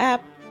iHeartRadio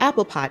app,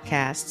 Apple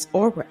Podcasts,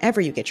 or wherever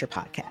you get your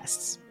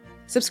podcasts.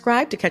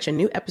 Subscribe to catch a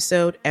new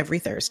episode every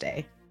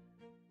Thursday.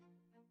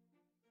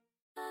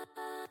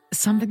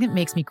 Something that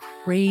makes me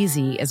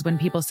crazy is when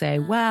people say,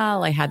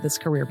 well, I had this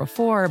career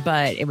before,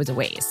 but it was a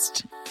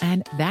waste.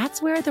 And that's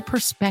where the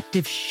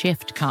perspective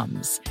shift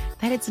comes,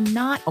 that it's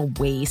not a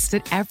waste,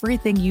 that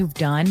everything you've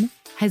done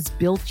has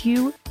built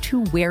you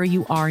to where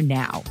you are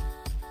now.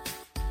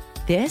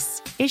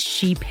 This is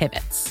She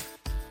Pivots,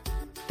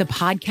 the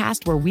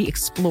podcast where we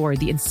explore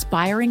the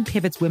inspiring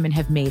pivots women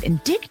have made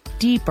and dig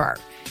deeper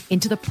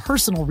into the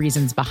personal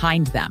reasons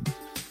behind them.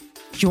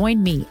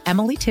 Join me,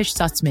 Emily Tish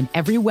Sussman,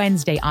 every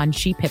Wednesday on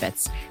She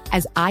Pivots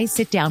as I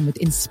sit down with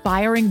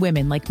inspiring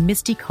women like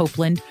Misty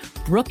Copeland,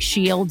 Brooke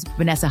Shields,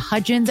 Vanessa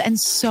Hudgens, and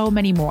so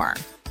many more.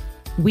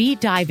 We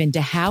dive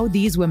into how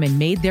these women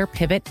made their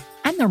pivot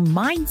and their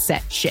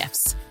mindset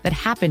shifts that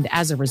happened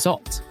as a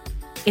result.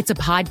 It's a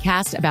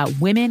podcast about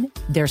women,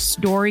 their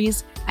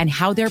stories, and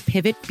how their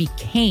pivot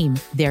became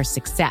their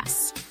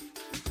success.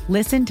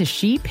 Listen to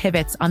She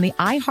Pivots on the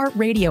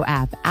iHeartRadio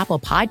app, Apple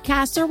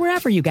Podcasts, or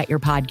wherever you get your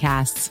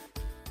podcasts.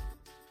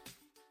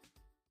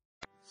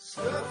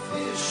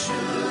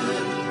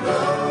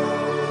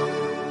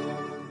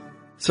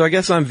 So I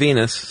guess I'm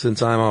Venus,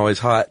 since I'm always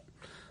hot,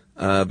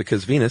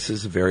 because Venus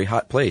is a very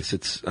hot place.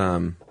 It's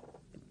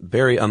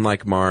very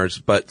unlike Mars,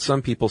 but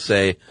some people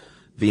say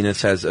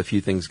Venus has a few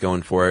things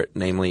going for it,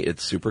 namely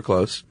it's super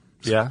close.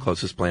 It's the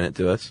closest planet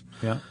to us.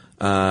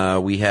 Yeah.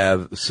 We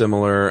have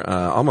similar,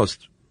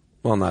 almost,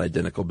 well, not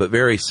identical, but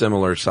very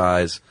similar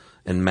size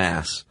and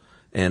mass,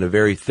 and a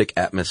very thick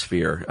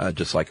atmosphere,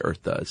 just like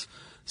Earth does.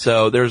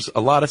 So there's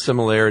a lot of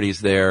similarities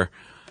there.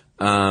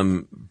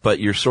 But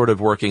you're sort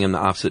of working in the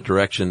opposite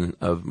direction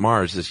of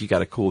Mars, is you got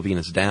to cool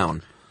Venus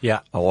down.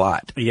 Yeah. A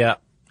lot. Yeah.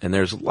 And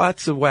there's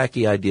lots of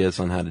wacky ideas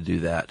on how to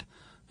do that.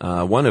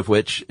 One of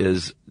which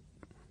is,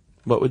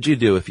 what would you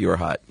do if you were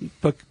hot?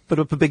 Put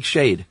up a big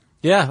shade.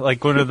 Yeah,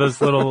 like one of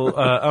those little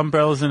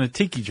umbrellas in a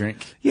tiki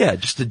drink. Yeah,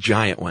 just a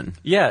giant one.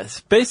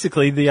 Yes.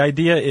 Basically, the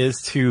idea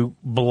is to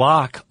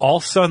block all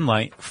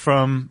sunlight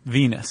from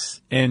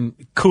Venus and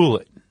cool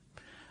it.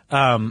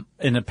 And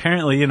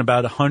apparently in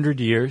about 100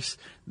 years,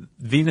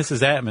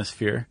 Venus's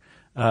atmosphere,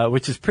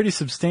 which is pretty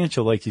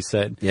substantial, like you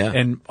said,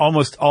 and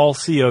almost all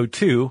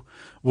CO2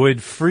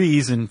 would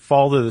freeze and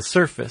fall to the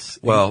surface.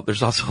 Well,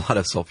 there's also a lot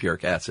of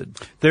sulfuric acid.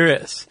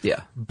 There is.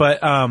 Yeah.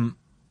 But,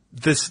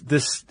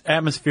 this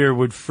atmosphere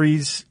would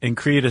freeze and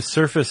create a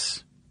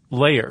surface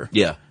layer.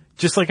 Yeah.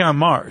 Just like on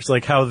Mars,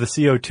 like how the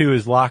CO2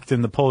 is locked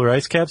in the polar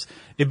ice caps,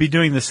 it'd be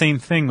doing the same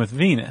thing with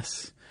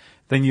Venus.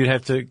 Then you'd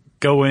have to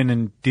go in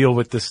and deal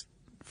with this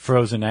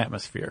frozen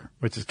atmosphere,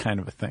 which is kind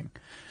of a thing.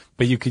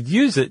 But you could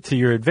use it to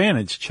your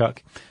advantage,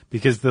 Chuck,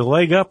 because the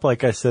leg up,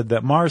 like I said,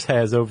 that Mars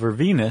has over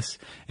Venus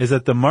is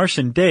that the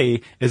Martian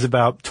day is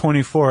about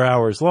 24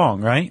 hours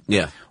long, right?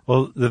 Yeah.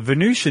 Well, the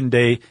Venusian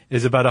day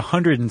is about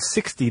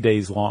 160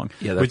 days long.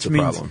 Yeah, that's which the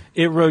means problem.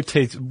 It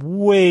rotates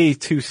way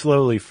too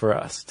slowly for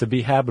us to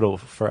be habitable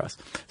for us.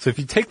 So if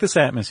you take this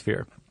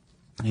atmosphere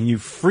and you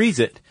freeze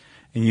it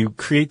and you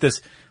create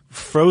this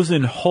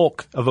frozen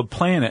hulk of a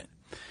planet,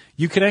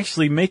 you can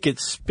actually make it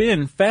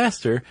spin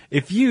faster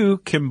if you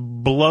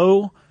can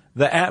blow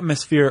the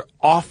atmosphere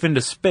off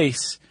into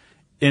space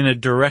in a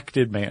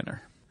directed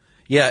manner.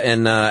 Yeah,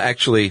 and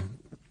actually,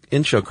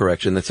 in-show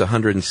correction, that's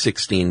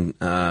 116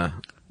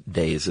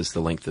 days is the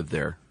length of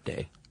their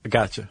day. I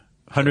gotcha.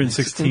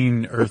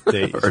 116 Earth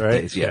days, Earth right?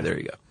 days, yeah, there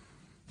you go.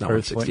 Not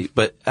Earth 160. length.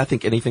 But I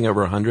think anything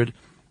over 100,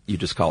 you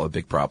just call it a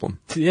big problem.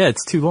 Yeah,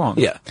 it's too long.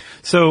 Yeah.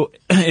 So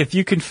if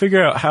you can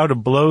figure out how to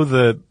blow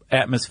the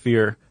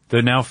atmosphere,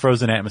 the now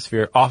frozen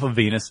atmosphere, off of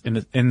Venus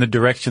in the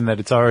direction that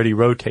it's already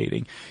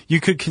rotating, you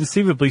could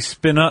conceivably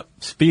speed up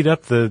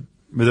the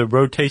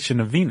rotation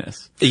of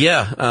Venus.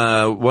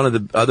 Yeah, one of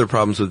the other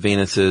problems with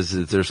Venus is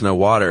that there's no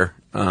water,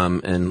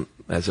 and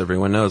as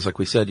everyone knows, like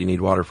we said, you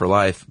need water for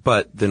life.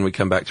 But then we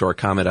come back to our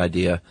comet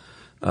idea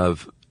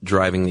of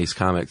driving these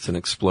comets and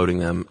exploding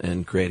them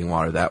and creating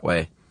water that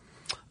way.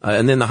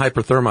 And then the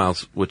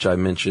hyperthermials, which I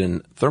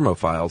mentioned,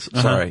 thermophiles,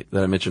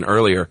 that I mentioned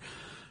earlier,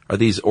 are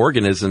these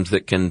organisms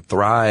that can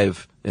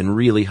thrive in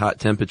really hot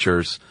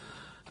temperatures.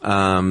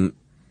 And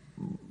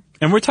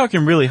we're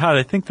talking really hot.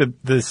 I think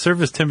the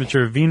surface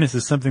temperature of Venus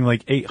is something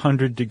like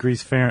 800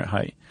 degrees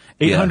Fahrenheit.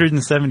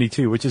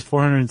 872, which is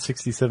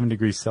 467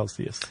 degrees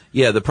Celsius.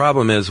 Yeah, the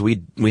problem is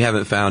we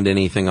haven't found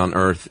anything on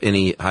Earth,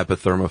 any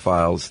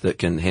hypothermophiles that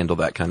can handle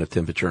that kind of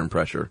temperature and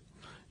pressure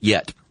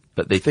yet.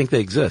 But they think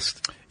they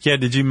exist. Yeah,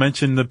 did you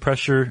mention the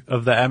pressure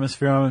of the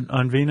atmosphere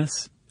on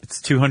Venus?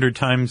 It's 200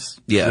 times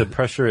the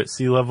pressure at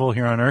sea level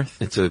here on Earth.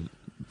 It's a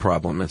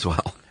problem as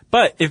well.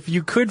 But if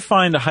you could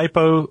find a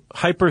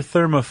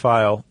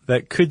hyperthermophile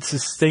that could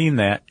sustain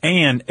that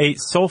and ate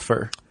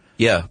sulfur.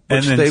 Yeah,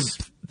 which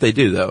they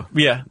do though.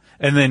 Yeah.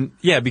 And then,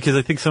 because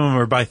I think some of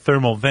them are by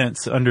thermal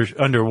vents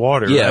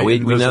underwater. Yeah, right? we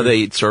know they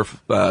eat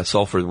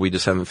sulfur. We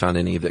just haven't found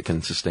any that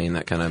can sustain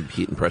that kind of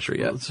heat and pressure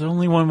yet. Well, there's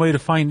only one way to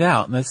find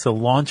out, and that's to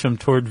launch them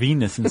toward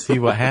Venus and see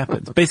what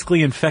happens.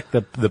 Basically infect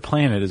the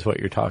planet is what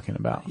you're talking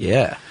about.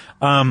 Yeah.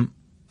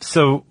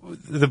 So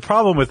the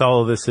problem with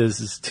all of this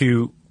is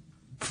to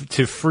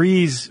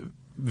freeze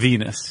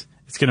Venus,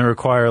 it's going to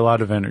require a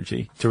lot of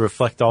energy to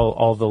reflect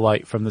all the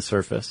light from the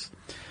surface.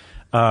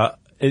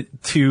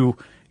 To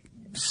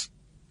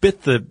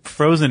spit the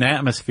frozen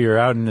atmosphere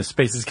out into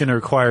space is going to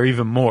require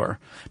even more.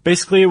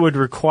 Basically, it would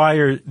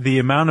require the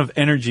amount of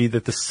energy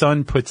that the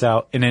sun puts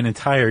out in an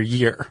entire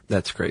year.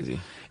 That's crazy.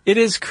 It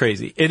is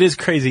crazy. It is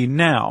crazy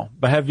now.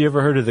 But have you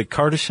ever heard of the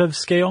Kardashev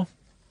scale?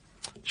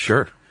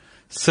 Sure.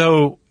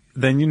 So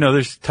then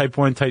there's type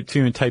 1, type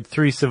 2, and type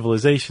 3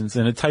 civilizations.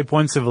 And a type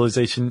 1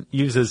 civilization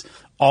uses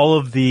all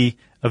of the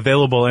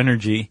available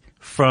energy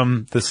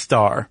from the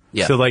star.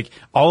 Yeah. So like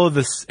all of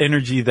this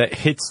energy that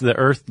hits the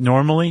Earth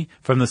normally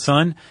from the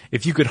sun,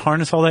 if you could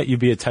harness all that, you'd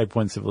be a type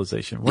 1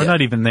 civilization. We're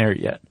not even there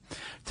yet.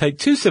 Type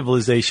 2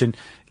 civilization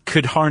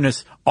could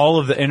harness all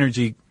of the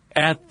energy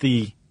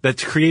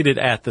that's created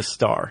at the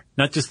star,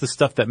 not just the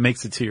stuff that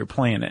makes it to your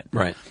planet.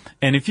 Right.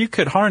 And if you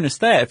could harness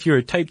that, if you're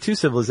a type 2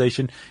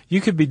 civilization,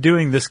 you could be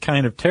doing this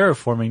kind of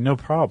terraforming no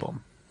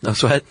problem. No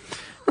sweat?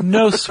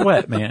 No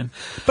sweat, man.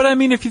 But I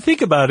mean, if you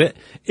think about it,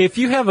 if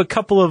you have a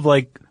couple of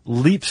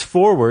leaps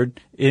forward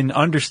in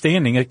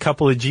understanding, a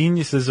couple of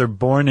geniuses are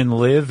born and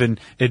live and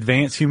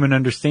advance human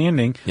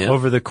understanding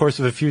over the course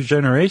of a few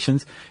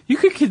generations, you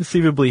could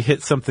conceivably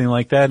hit something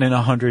like that in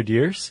 100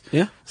 years.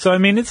 Yeah. So I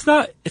mean, it's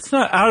not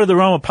out of the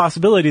realm of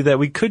possibility that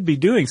we could be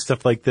doing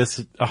stuff like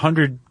this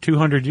 100,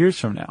 200 years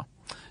from now.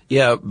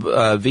 Yeah,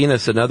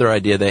 Venus, another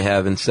idea they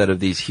have instead of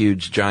these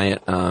huge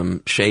giant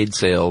shade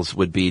sails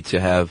would be to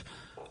have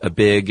a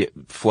big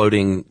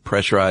floating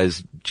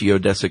pressurized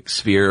geodesic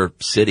sphere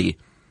city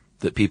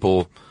that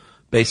people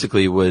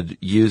basically would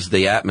use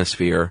the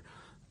atmosphere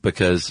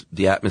because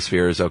the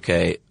atmosphere is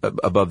okay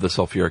above the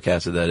sulfuric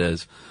acid that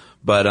is,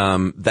 but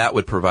that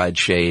would provide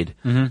shade,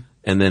 and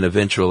then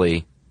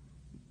eventually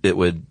it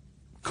would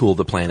cool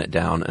the planet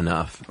down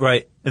enough,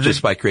 right?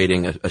 Just by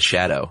creating a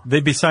shadow.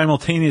 They'd be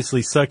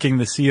simultaneously sucking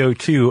the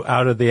CO2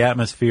 out of the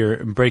atmosphere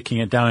and breaking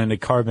it down into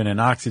carbon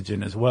and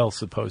oxygen as well,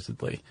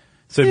 supposedly.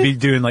 So it'd be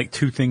doing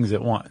two things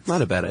at once.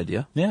 Not a bad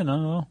idea. Yeah,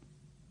 no.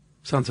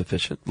 Sounds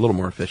efficient. A little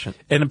more efficient.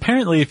 And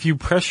apparently if you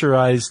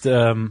pressurized,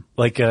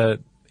 a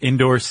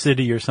indoor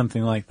city or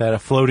something like that, a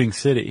floating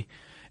city,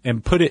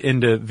 and put it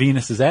into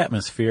Venus's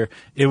atmosphere,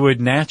 it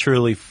would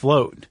naturally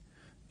float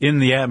in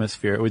the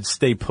atmosphere. It would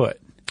stay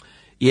put.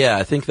 Yeah,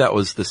 I think that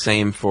was the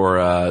same for,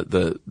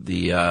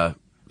 the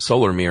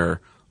solar mirror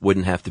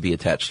wouldn't have to be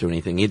attached to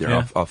anything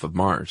either off of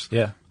Mars.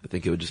 Yeah. I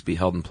think it would just be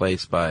held in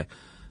place by,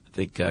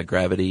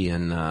 gravity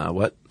and,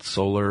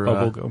 solar.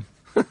 Bubblegum.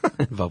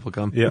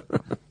 Bubblegum. Yeah.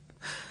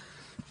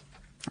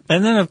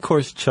 And then, of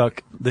course,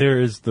 Chuck, there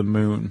is the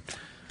moon.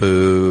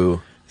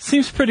 Boo.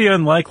 Seems pretty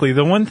unlikely.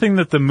 The one thing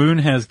that the moon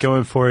has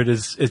going for it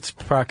is its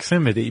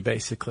proximity,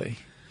 basically.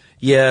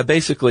 Yeah,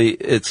 basically,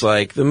 it's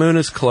like the moon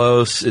is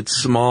close, it's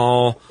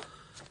small,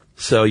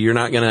 so you're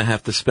not going to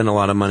have to spend a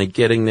lot of money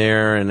getting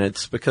there, and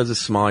it's because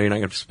it's small, you're not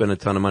going to spend a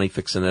ton of money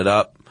fixing it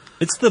up.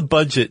 It's the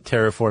budget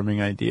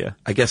terraforming idea.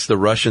 I guess the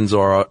Russians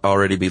are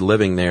already be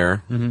living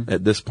there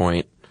at this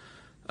point.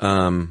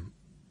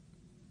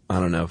 I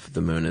don't know if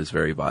the moon is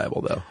very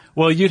viable, though.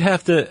 Well, you'd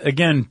have to,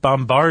 again,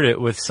 bombard it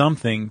with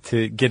something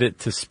to get it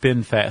to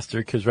spin faster,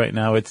 because right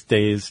now its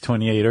days,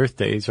 28 Earth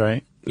days,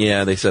 right?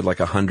 Yeah, they said like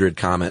 100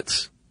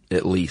 comets,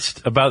 at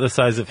least. About the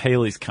size of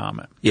Halley's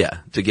Comet. Yeah,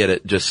 to get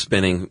it just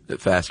spinning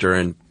faster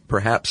and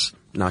perhaps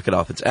knock it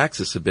off its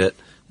axis a bit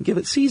and give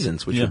it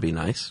seasons, which would be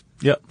nice.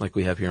 Yep. Like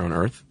we have here on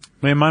Earth.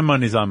 Man, my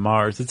money's on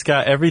Mars. It's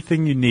got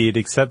everything you need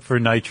except for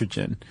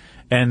nitrogen.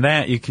 And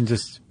that you can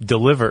just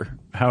deliver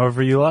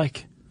however you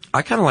like.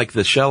 I kind of like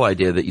the shell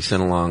idea that you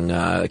sent along.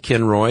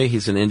 Ken Roy,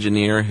 he's an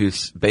engineer who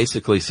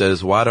basically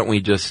says, why don't we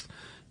just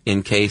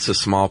encase a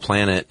small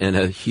planet in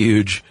a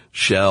huge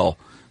shell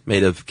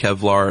made of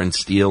Kevlar and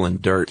steel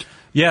and dirt?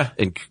 Yeah.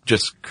 And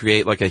just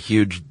create like a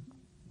huge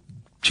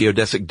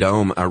geodesic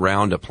dome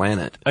around a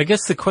planet. I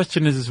guess the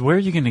question is where are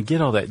you going to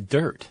get all that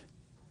dirt?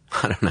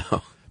 I don't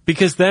know.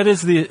 Because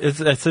that's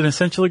an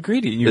essential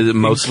ingredient. You is it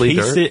mostly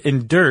encase dirt? it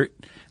in dirt,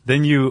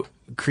 then you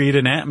create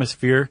an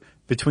atmosphere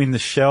between the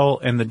shell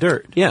and the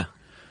dirt. Yeah.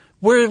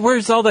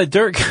 Where's all that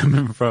dirt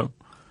coming from?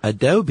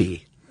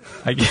 Adobe.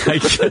 I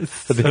guess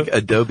The big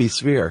Adobe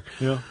sphere.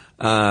 Yeah.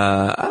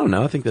 I don't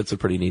know. I think that's a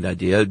pretty neat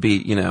idea. It'd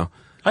be,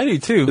 I do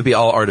too. It'd be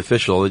all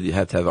artificial. You'd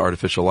have to have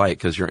artificial light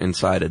because you're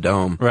inside a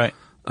dome. Right.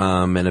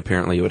 And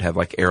apparently it would have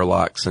like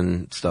airlocks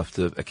and stuff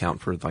to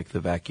account for like the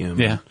vacuum.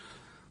 Yeah.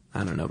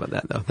 I don't know about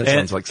that though. That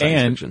sounds like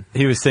science fiction.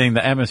 He was saying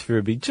the atmosphere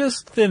would be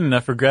just thin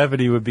enough, or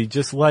gravity would be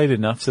just light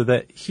enough so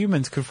that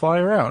humans could fly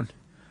around.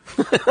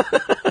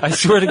 I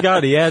swear to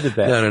God, he added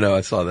that. No,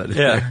 I saw that.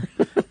 Yeah.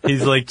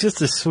 He's like, just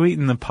to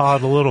sweeten the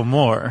pot a little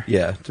more.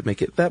 Yeah, to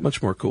make it that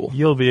much more cool.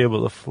 You'll be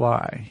able to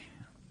fly.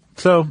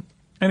 So,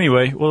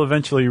 anyway, we'll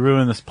eventually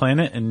ruin this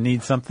planet and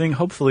need something.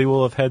 Hopefully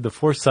we'll have had the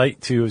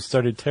foresight to have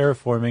started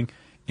terraforming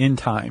in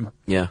time.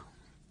 Yeah.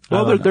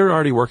 Well, they're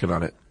already working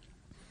on it.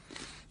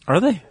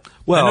 Are they?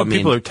 Well, I know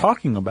people are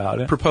talking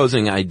about it.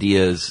 Proposing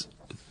ideas,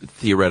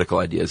 theoretical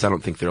ideas. I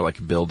don't think they're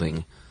like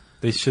building.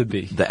 They should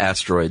be. The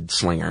asteroid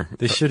slinger.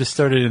 They should have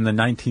started in the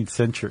 19th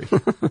century.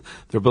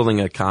 They're building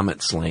a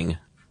comet sling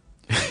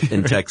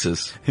in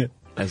Texas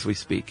as we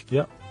speak.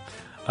 Yep.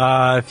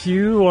 If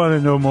you want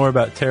to know more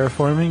about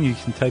terraforming, you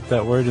can type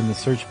that word in the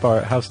search bar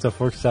at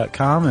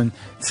howstuffworks.com. And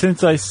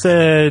since I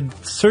said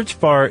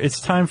search bar, it's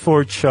time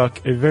for,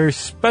 Chuck, a very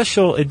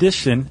special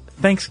edition,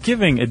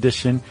 Thanksgiving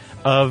edition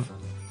of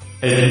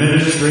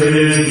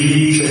Administrative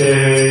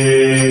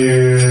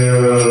Details.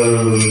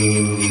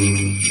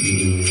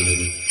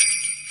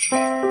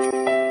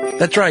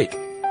 That's right.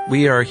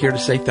 We are here to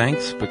say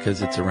thanks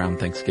because it's around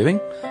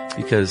Thanksgiving.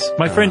 Because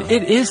my friend,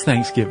 it is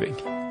Thanksgiving.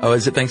 Oh,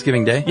 is it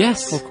Thanksgiving Day?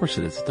 Yes. Well, of course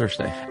it is. It's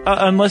Thursday.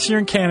 Unless you're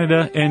in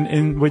Canada, and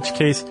in which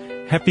case,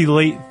 happy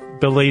late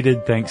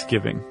belated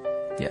Thanksgiving.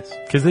 Yes.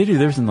 Because they do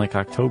theirs in like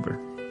October.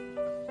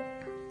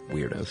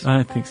 Weirdos.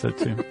 I think so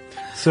too.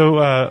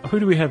 So, who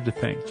do we have to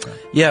thank?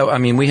 Yeah, I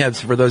mean, we have,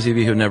 for those of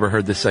you who've never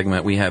heard this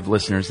segment, we have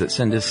listeners that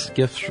send us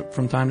gifts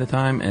from time to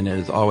time, and it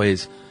is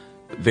always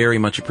very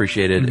much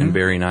appreciated and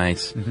very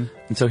nice. And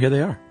so here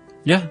they are.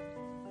 Yeah.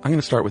 I'm going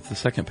to start with the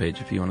second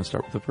page if you want to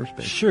start with the first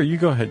page. Sure, you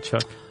go ahead,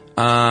 Chuck.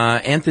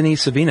 Anthony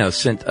Savino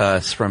sent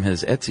us from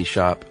his Etsy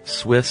shop,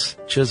 Swiss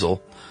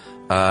Chisel,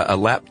 a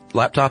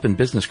laptop and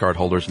business card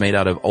holders made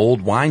out of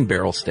old wine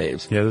barrel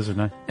staves. Yeah, those are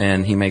nice.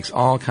 And he makes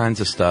all kinds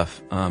of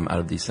stuff out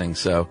of these things.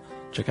 So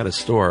check out his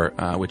store,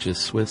 which is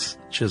Swiss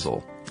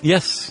Chisel.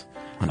 Yes.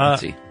 On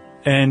Etsy.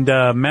 And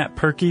Matt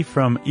Perky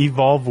from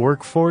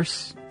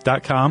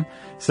evolveworkforce.com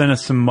sent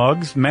us some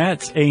mugs.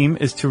 Matt's aim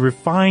is to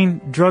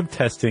refine drug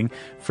testing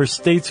for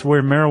states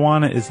where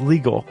marijuana is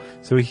legal,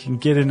 so he can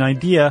get an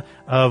idea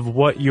of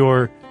what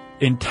your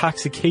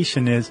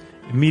intoxication is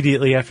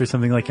immediately after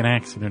something like an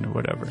accident or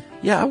whatever.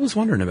 Yeah, I was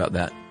wondering about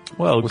that.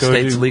 Well, with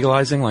states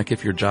legalizing, like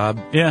if your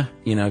job, if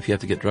you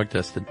have to get drug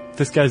tested.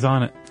 This guy's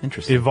on it.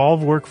 Interesting.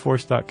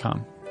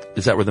 Evolveworkforce.com.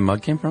 Is that where the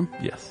mug came from?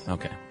 Yes.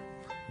 Okay.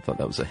 I thought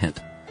that was a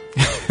hint.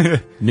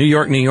 New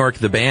York,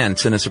 the band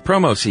sent us a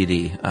promo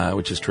CD,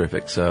 which is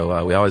terrific.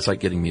 So we always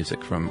like getting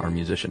music from our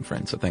musician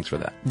friends. So thanks for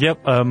that.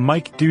 Yep.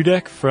 Mike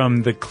Dudek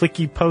from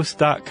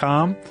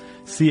theclickypost.com,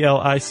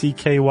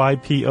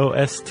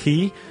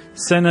 CLICKYPOST,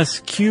 sent us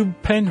cube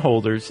pen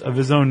holders of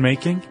his own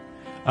making.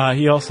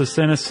 He also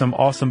sent us some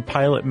awesome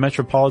Pilot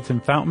Metropolitan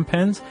fountain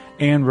pens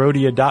and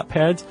Rhodia dot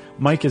pads.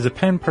 Mike is a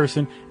pen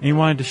person, and he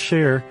wanted to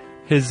share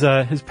his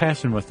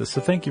passion with us. So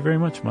thank you very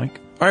much,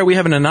 Mike. All right, we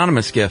have an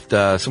anonymous gift.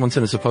 Someone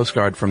sent us a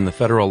postcard from the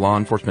Federal Law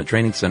Enforcement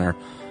Training Center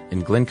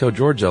in Glencoe,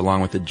 Georgia,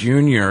 along with the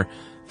junior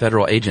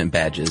federal agent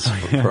badges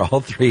for all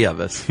three of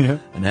us. Yeah.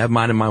 And I have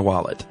mine in my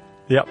wallet.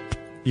 Yep.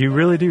 You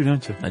really do,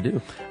 don't you? I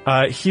do.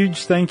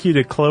 Huge thank you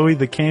to Chloe,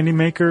 the candy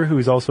maker,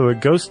 who's also a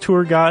ghost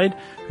tour guide,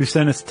 who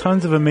sent us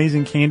tons of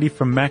amazing candy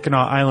from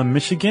Mackinac Island,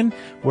 Michigan,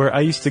 where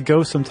I used to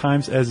go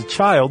sometimes as a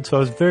child, so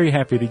I was very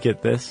happy to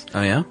get this.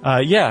 Oh, yeah?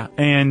 Yeah,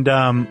 and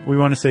we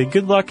want to say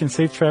good luck and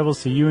safe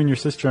travels to you and your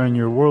sister on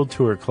your world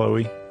tour,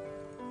 Chloe.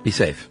 Be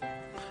safe.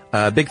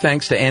 Big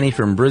thanks to Annie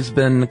from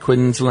Brisbane,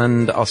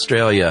 Queensland,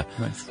 Australia.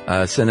 Nice.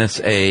 Sent us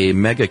a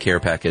mega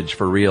care package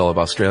for real of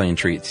Australian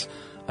treats.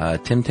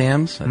 Tim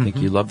Tams, I think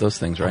you love those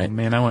things, right? Oh,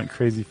 man, I went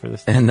crazy for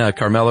this. And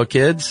Carmelo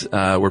Kids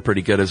were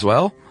pretty good as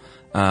well.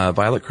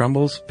 Violet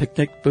Crumbles,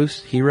 Picnic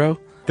Boost, Hero.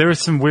 There was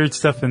some weird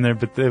stuff in there,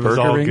 but it was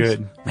all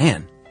good.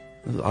 Man,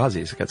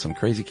 Aussies got some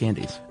crazy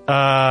candies.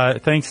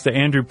 Thanks to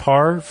Andrew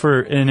Parr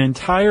for an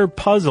entire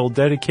puzzle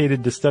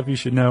dedicated to stuff you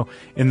should know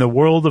in the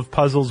World of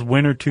Puzzles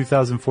Winter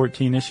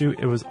 2014 issue.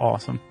 It was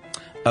awesome.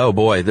 Oh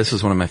boy, this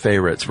is one of my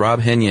favorites.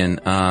 Rob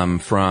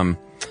Henyon from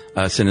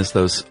sent us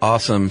those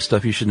awesome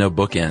Stuff You Should Know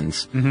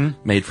bookends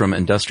made from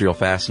industrial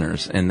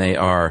fasteners, and they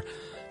are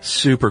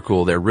super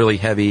cool. They're really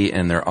heavy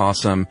and they're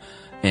awesome,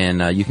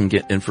 and you can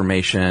get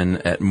information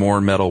at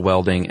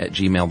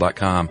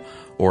moremetalwelding@gmail.com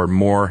or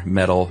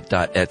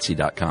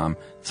moremetal.etsy.com.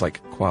 It's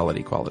like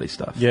quality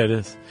stuff. Yeah, it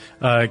is.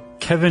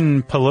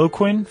 Kevin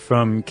Peloquin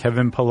from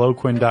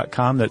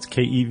kevinpeloquin.com. That's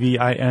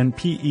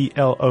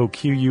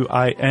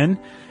KevinPeloquin.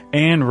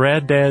 And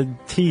Rad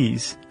Dad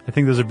Tees. I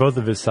think those are both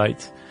of his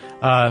sites.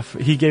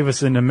 He gave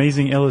us an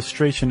amazing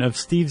illustration of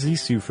Steve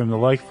Zissou from The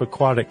Life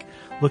Aquatic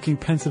looking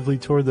pensively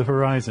toward the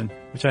horizon,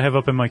 which I have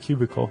up in my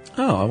cubicle.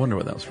 Oh, I wonder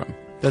where that was from.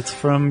 That's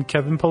from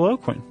Kevin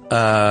Peloquin.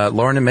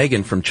 Lauren and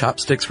Megan from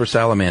Chopsticks for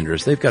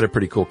Salamanders. They've got a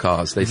pretty cool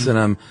cause. They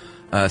sent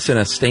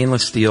us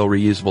stainless steel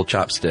reusable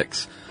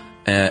chopsticks.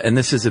 And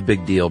this is a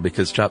big deal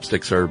because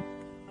chopsticks are,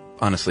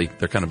 honestly,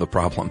 they're kind of a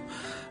problem.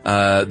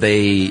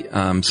 They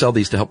sell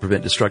these to help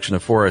prevent destruction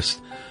of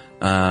forests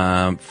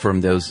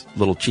from those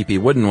little cheapy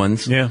wooden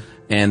ones. Yeah.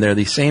 And they're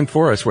the same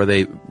forests where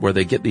they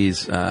get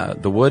these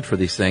the wood for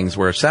these things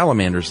where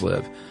salamanders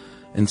live.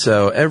 And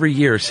so every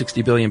year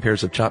 60 billion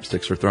pairs of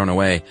chopsticks are thrown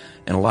away,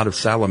 and a lot of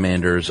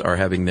salamanders are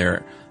having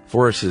their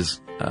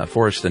forests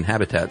and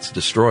habitats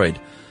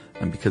destroyed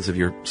because of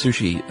your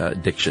sushi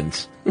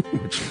addictions,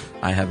 which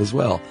I have as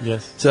well.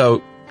 Yes.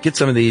 So get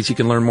some of these. You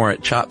can learn more at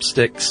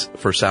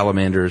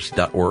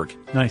chopsticksforsalamanders.org.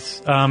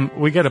 Nice.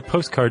 We got a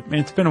postcard.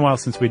 It's been a while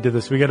since we did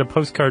this. We got a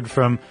postcard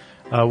from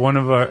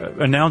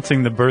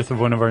announcing the birth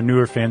of one of our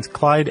newer fans,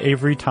 Clyde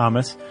Avery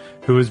Thomas,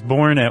 who was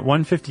born at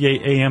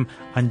 1:58 a.m.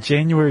 on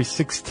January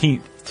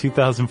 16th,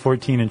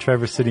 2014 in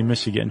Traverse City,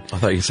 Michigan. I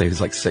thought you said he was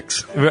like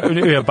 6.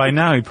 Yeah, by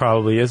now he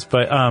probably is,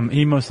 but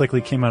he most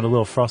likely came out a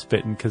little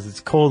frostbitten because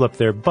it's cold up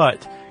there.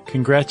 But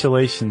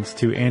congratulations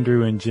to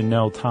Andrew and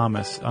Janelle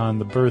Thomas on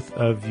the birth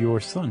of your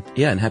son.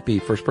 Yeah, and happy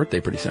first birthday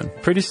pretty soon.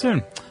 Pretty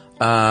soon.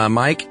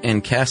 Mike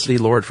and Cassidy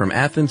Lord from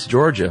Athens,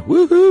 Georgia.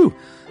 Woohoo!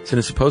 Sent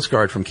us a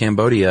postcard from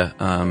Cambodia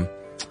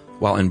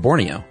while in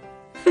Borneo.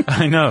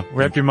 I know.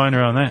 Wrap your mind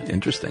around that.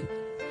 Interesting.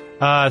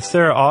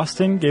 Sarah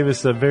Austin gave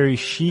us a very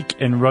chic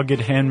and rugged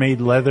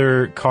handmade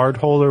leather card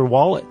holder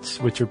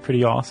wallets, which are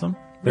pretty awesome.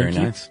 Very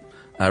nice.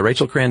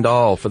 Rachel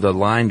Crandall for the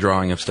line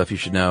drawing of Stuff You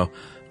Should Know,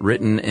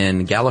 written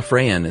in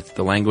Gallifreyan. It's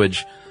the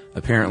language,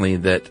 apparently,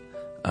 that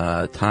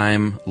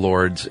Time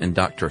Lords in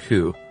Doctor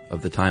Who,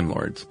 of the Time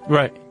Lords.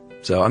 Right.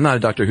 So I'm not a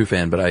Doctor Who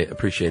fan, but I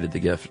appreciated the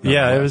gift.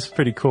 Yeah, it was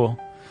pretty cool.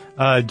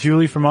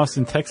 Julie from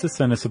Austin, Texas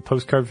sent us a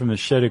postcard from the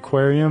Shed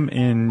Aquarium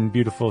in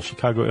beautiful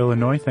Chicago,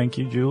 Illinois. Thank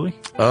you, Julie.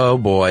 Oh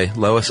boy,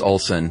 Lois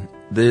Olson.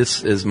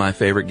 This is my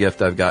favorite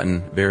gift I've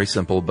gotten. Very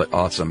simple, but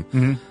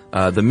awesome.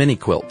 The mini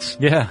quilts.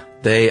 Yeah.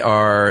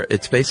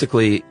 It's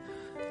basically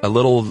a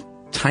little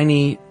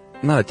tiny,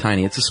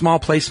 it's a small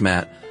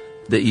placemat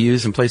that you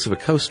use in place of a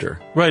coaster.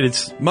 Right,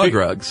 it's mug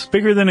rugs.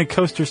 Bigger than a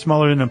coaster,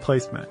 smaller than a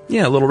placemat.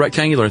 Yeah, a little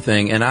rectangular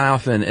thing. And I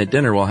often at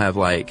dinner will have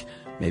like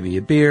maybe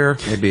a beer,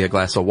 maybe a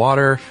glass of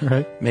water,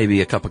 right,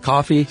 maybe a cup of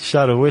coffee,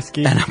 shot of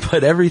whiskey, and I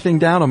put everything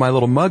down on my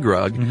little mug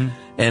rug.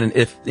 And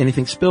if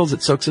anything spills,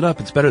 it soaks it up.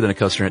 It's better than a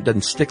coaster. It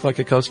doesn't stick like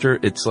a coaster.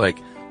 It's like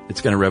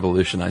it's going to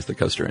revolutionize the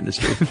coaster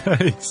industry.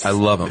 Nice. I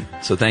love them.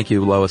 So thank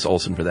you, Lois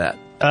Olson, for that.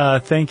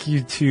 Thank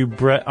you to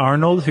Brett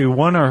Arnold, who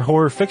won our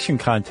horror fiction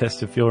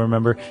contest, if you'll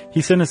remember. He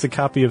sent us a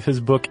copy of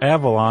his book,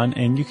 Avalon,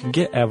 and you can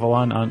get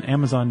Avalon on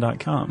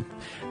Amazon.com.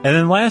 And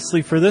then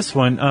lastly, for this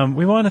one,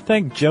 we want to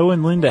thank Joe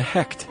and Linda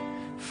Hecht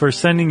for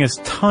sending us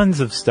tons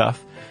of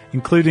stuff,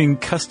 including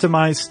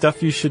customized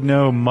Stuff You Should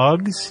Know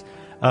mugs,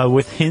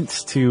 with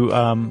hints to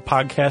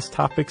podcast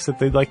topics that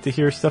they'd like to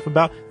hear stuff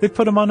about. They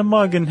put them on a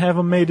mug and have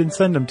them made and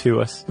send them to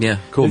us. Yeah,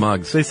 cool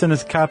mugs. They sent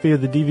us a copy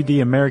of the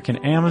DVD American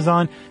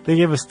Amazon. They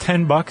gave us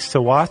 $10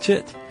 to watch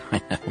it. I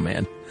know,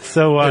 man.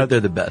 So they're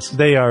the best.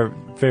 They are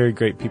very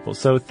great people.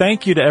 So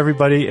thank you to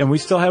everybody, and we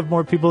still have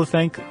more people to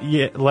thank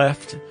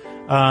left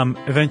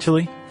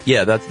eventually.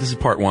 Yeah, this is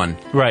part 1.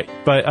 Right.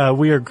 But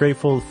we are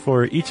grateful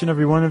for each and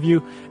every one of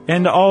you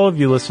and to all of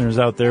you listeners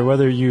out there.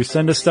 Whether you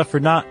send us stuff or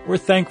not, we're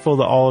thankful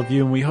to all of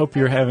you, and we hope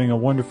you're having a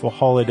wonderful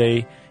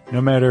holiday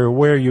no matter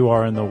where you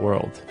are in the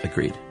world.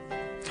 Agreed.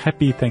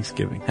 Happy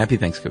Thanksgiving. Happy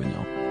Thanksgiving,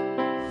 y'all.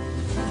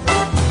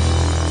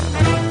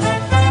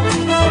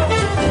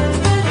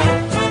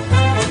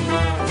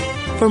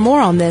 For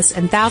more on this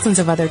and thousands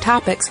of other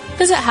topics,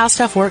 visit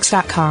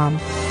howstuffworks.com.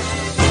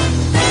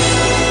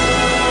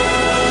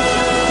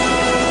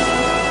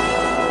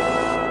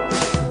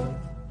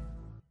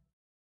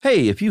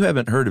 Hey, if you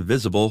haven't heard of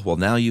Visible, well,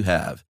 now you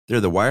have. They're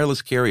the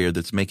wireless carrier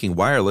that's making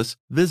wireless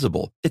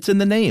visible. It's in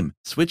the name.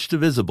 Switch to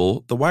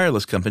Visible, the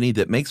wireless company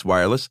that makes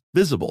wireless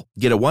visible.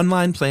 Get a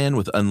one-line plan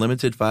with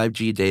unlimited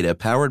 5G data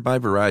powered by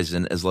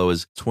Verizon as low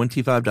as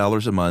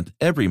 $25 a month,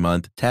 every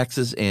month,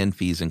 taxes and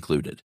fees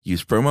included.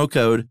 Use promo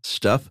code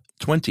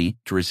STUFF20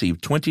 to receive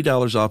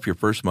 $20 off your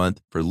first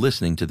month for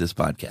listening to this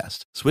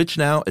podcast. Switch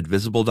now at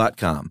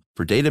Visible.com.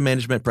 For data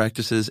management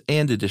practices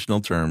and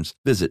additional terms,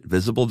 visit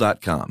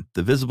Visible.com.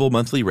 The Visible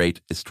monthly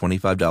rate is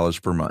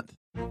 $25 per month.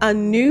 A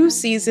new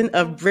season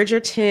of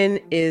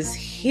Bridgerton is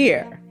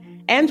here.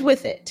 And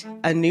with it,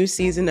 a new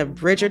season of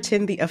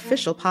Bridgerton, the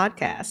official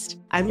podcast.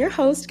 I'm your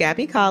host,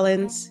 Gabby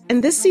Collins,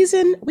 and this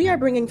season, we are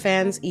bringing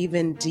fans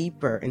even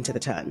deeper into the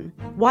ton.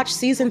 Watch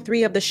season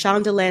 3 of the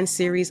Shondaland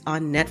series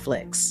on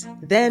Netflix.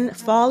 Then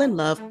fall in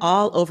love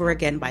all over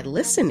again by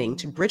listening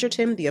to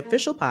Bridgerton, the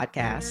official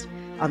podcast,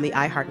 on the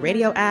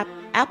iHeartRadio app,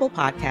 Apple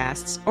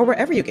Podcasts, or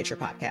wherever you get your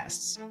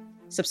podcasts.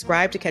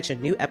 Subscribe to catch a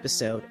new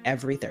episode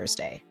every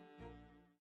Thursday.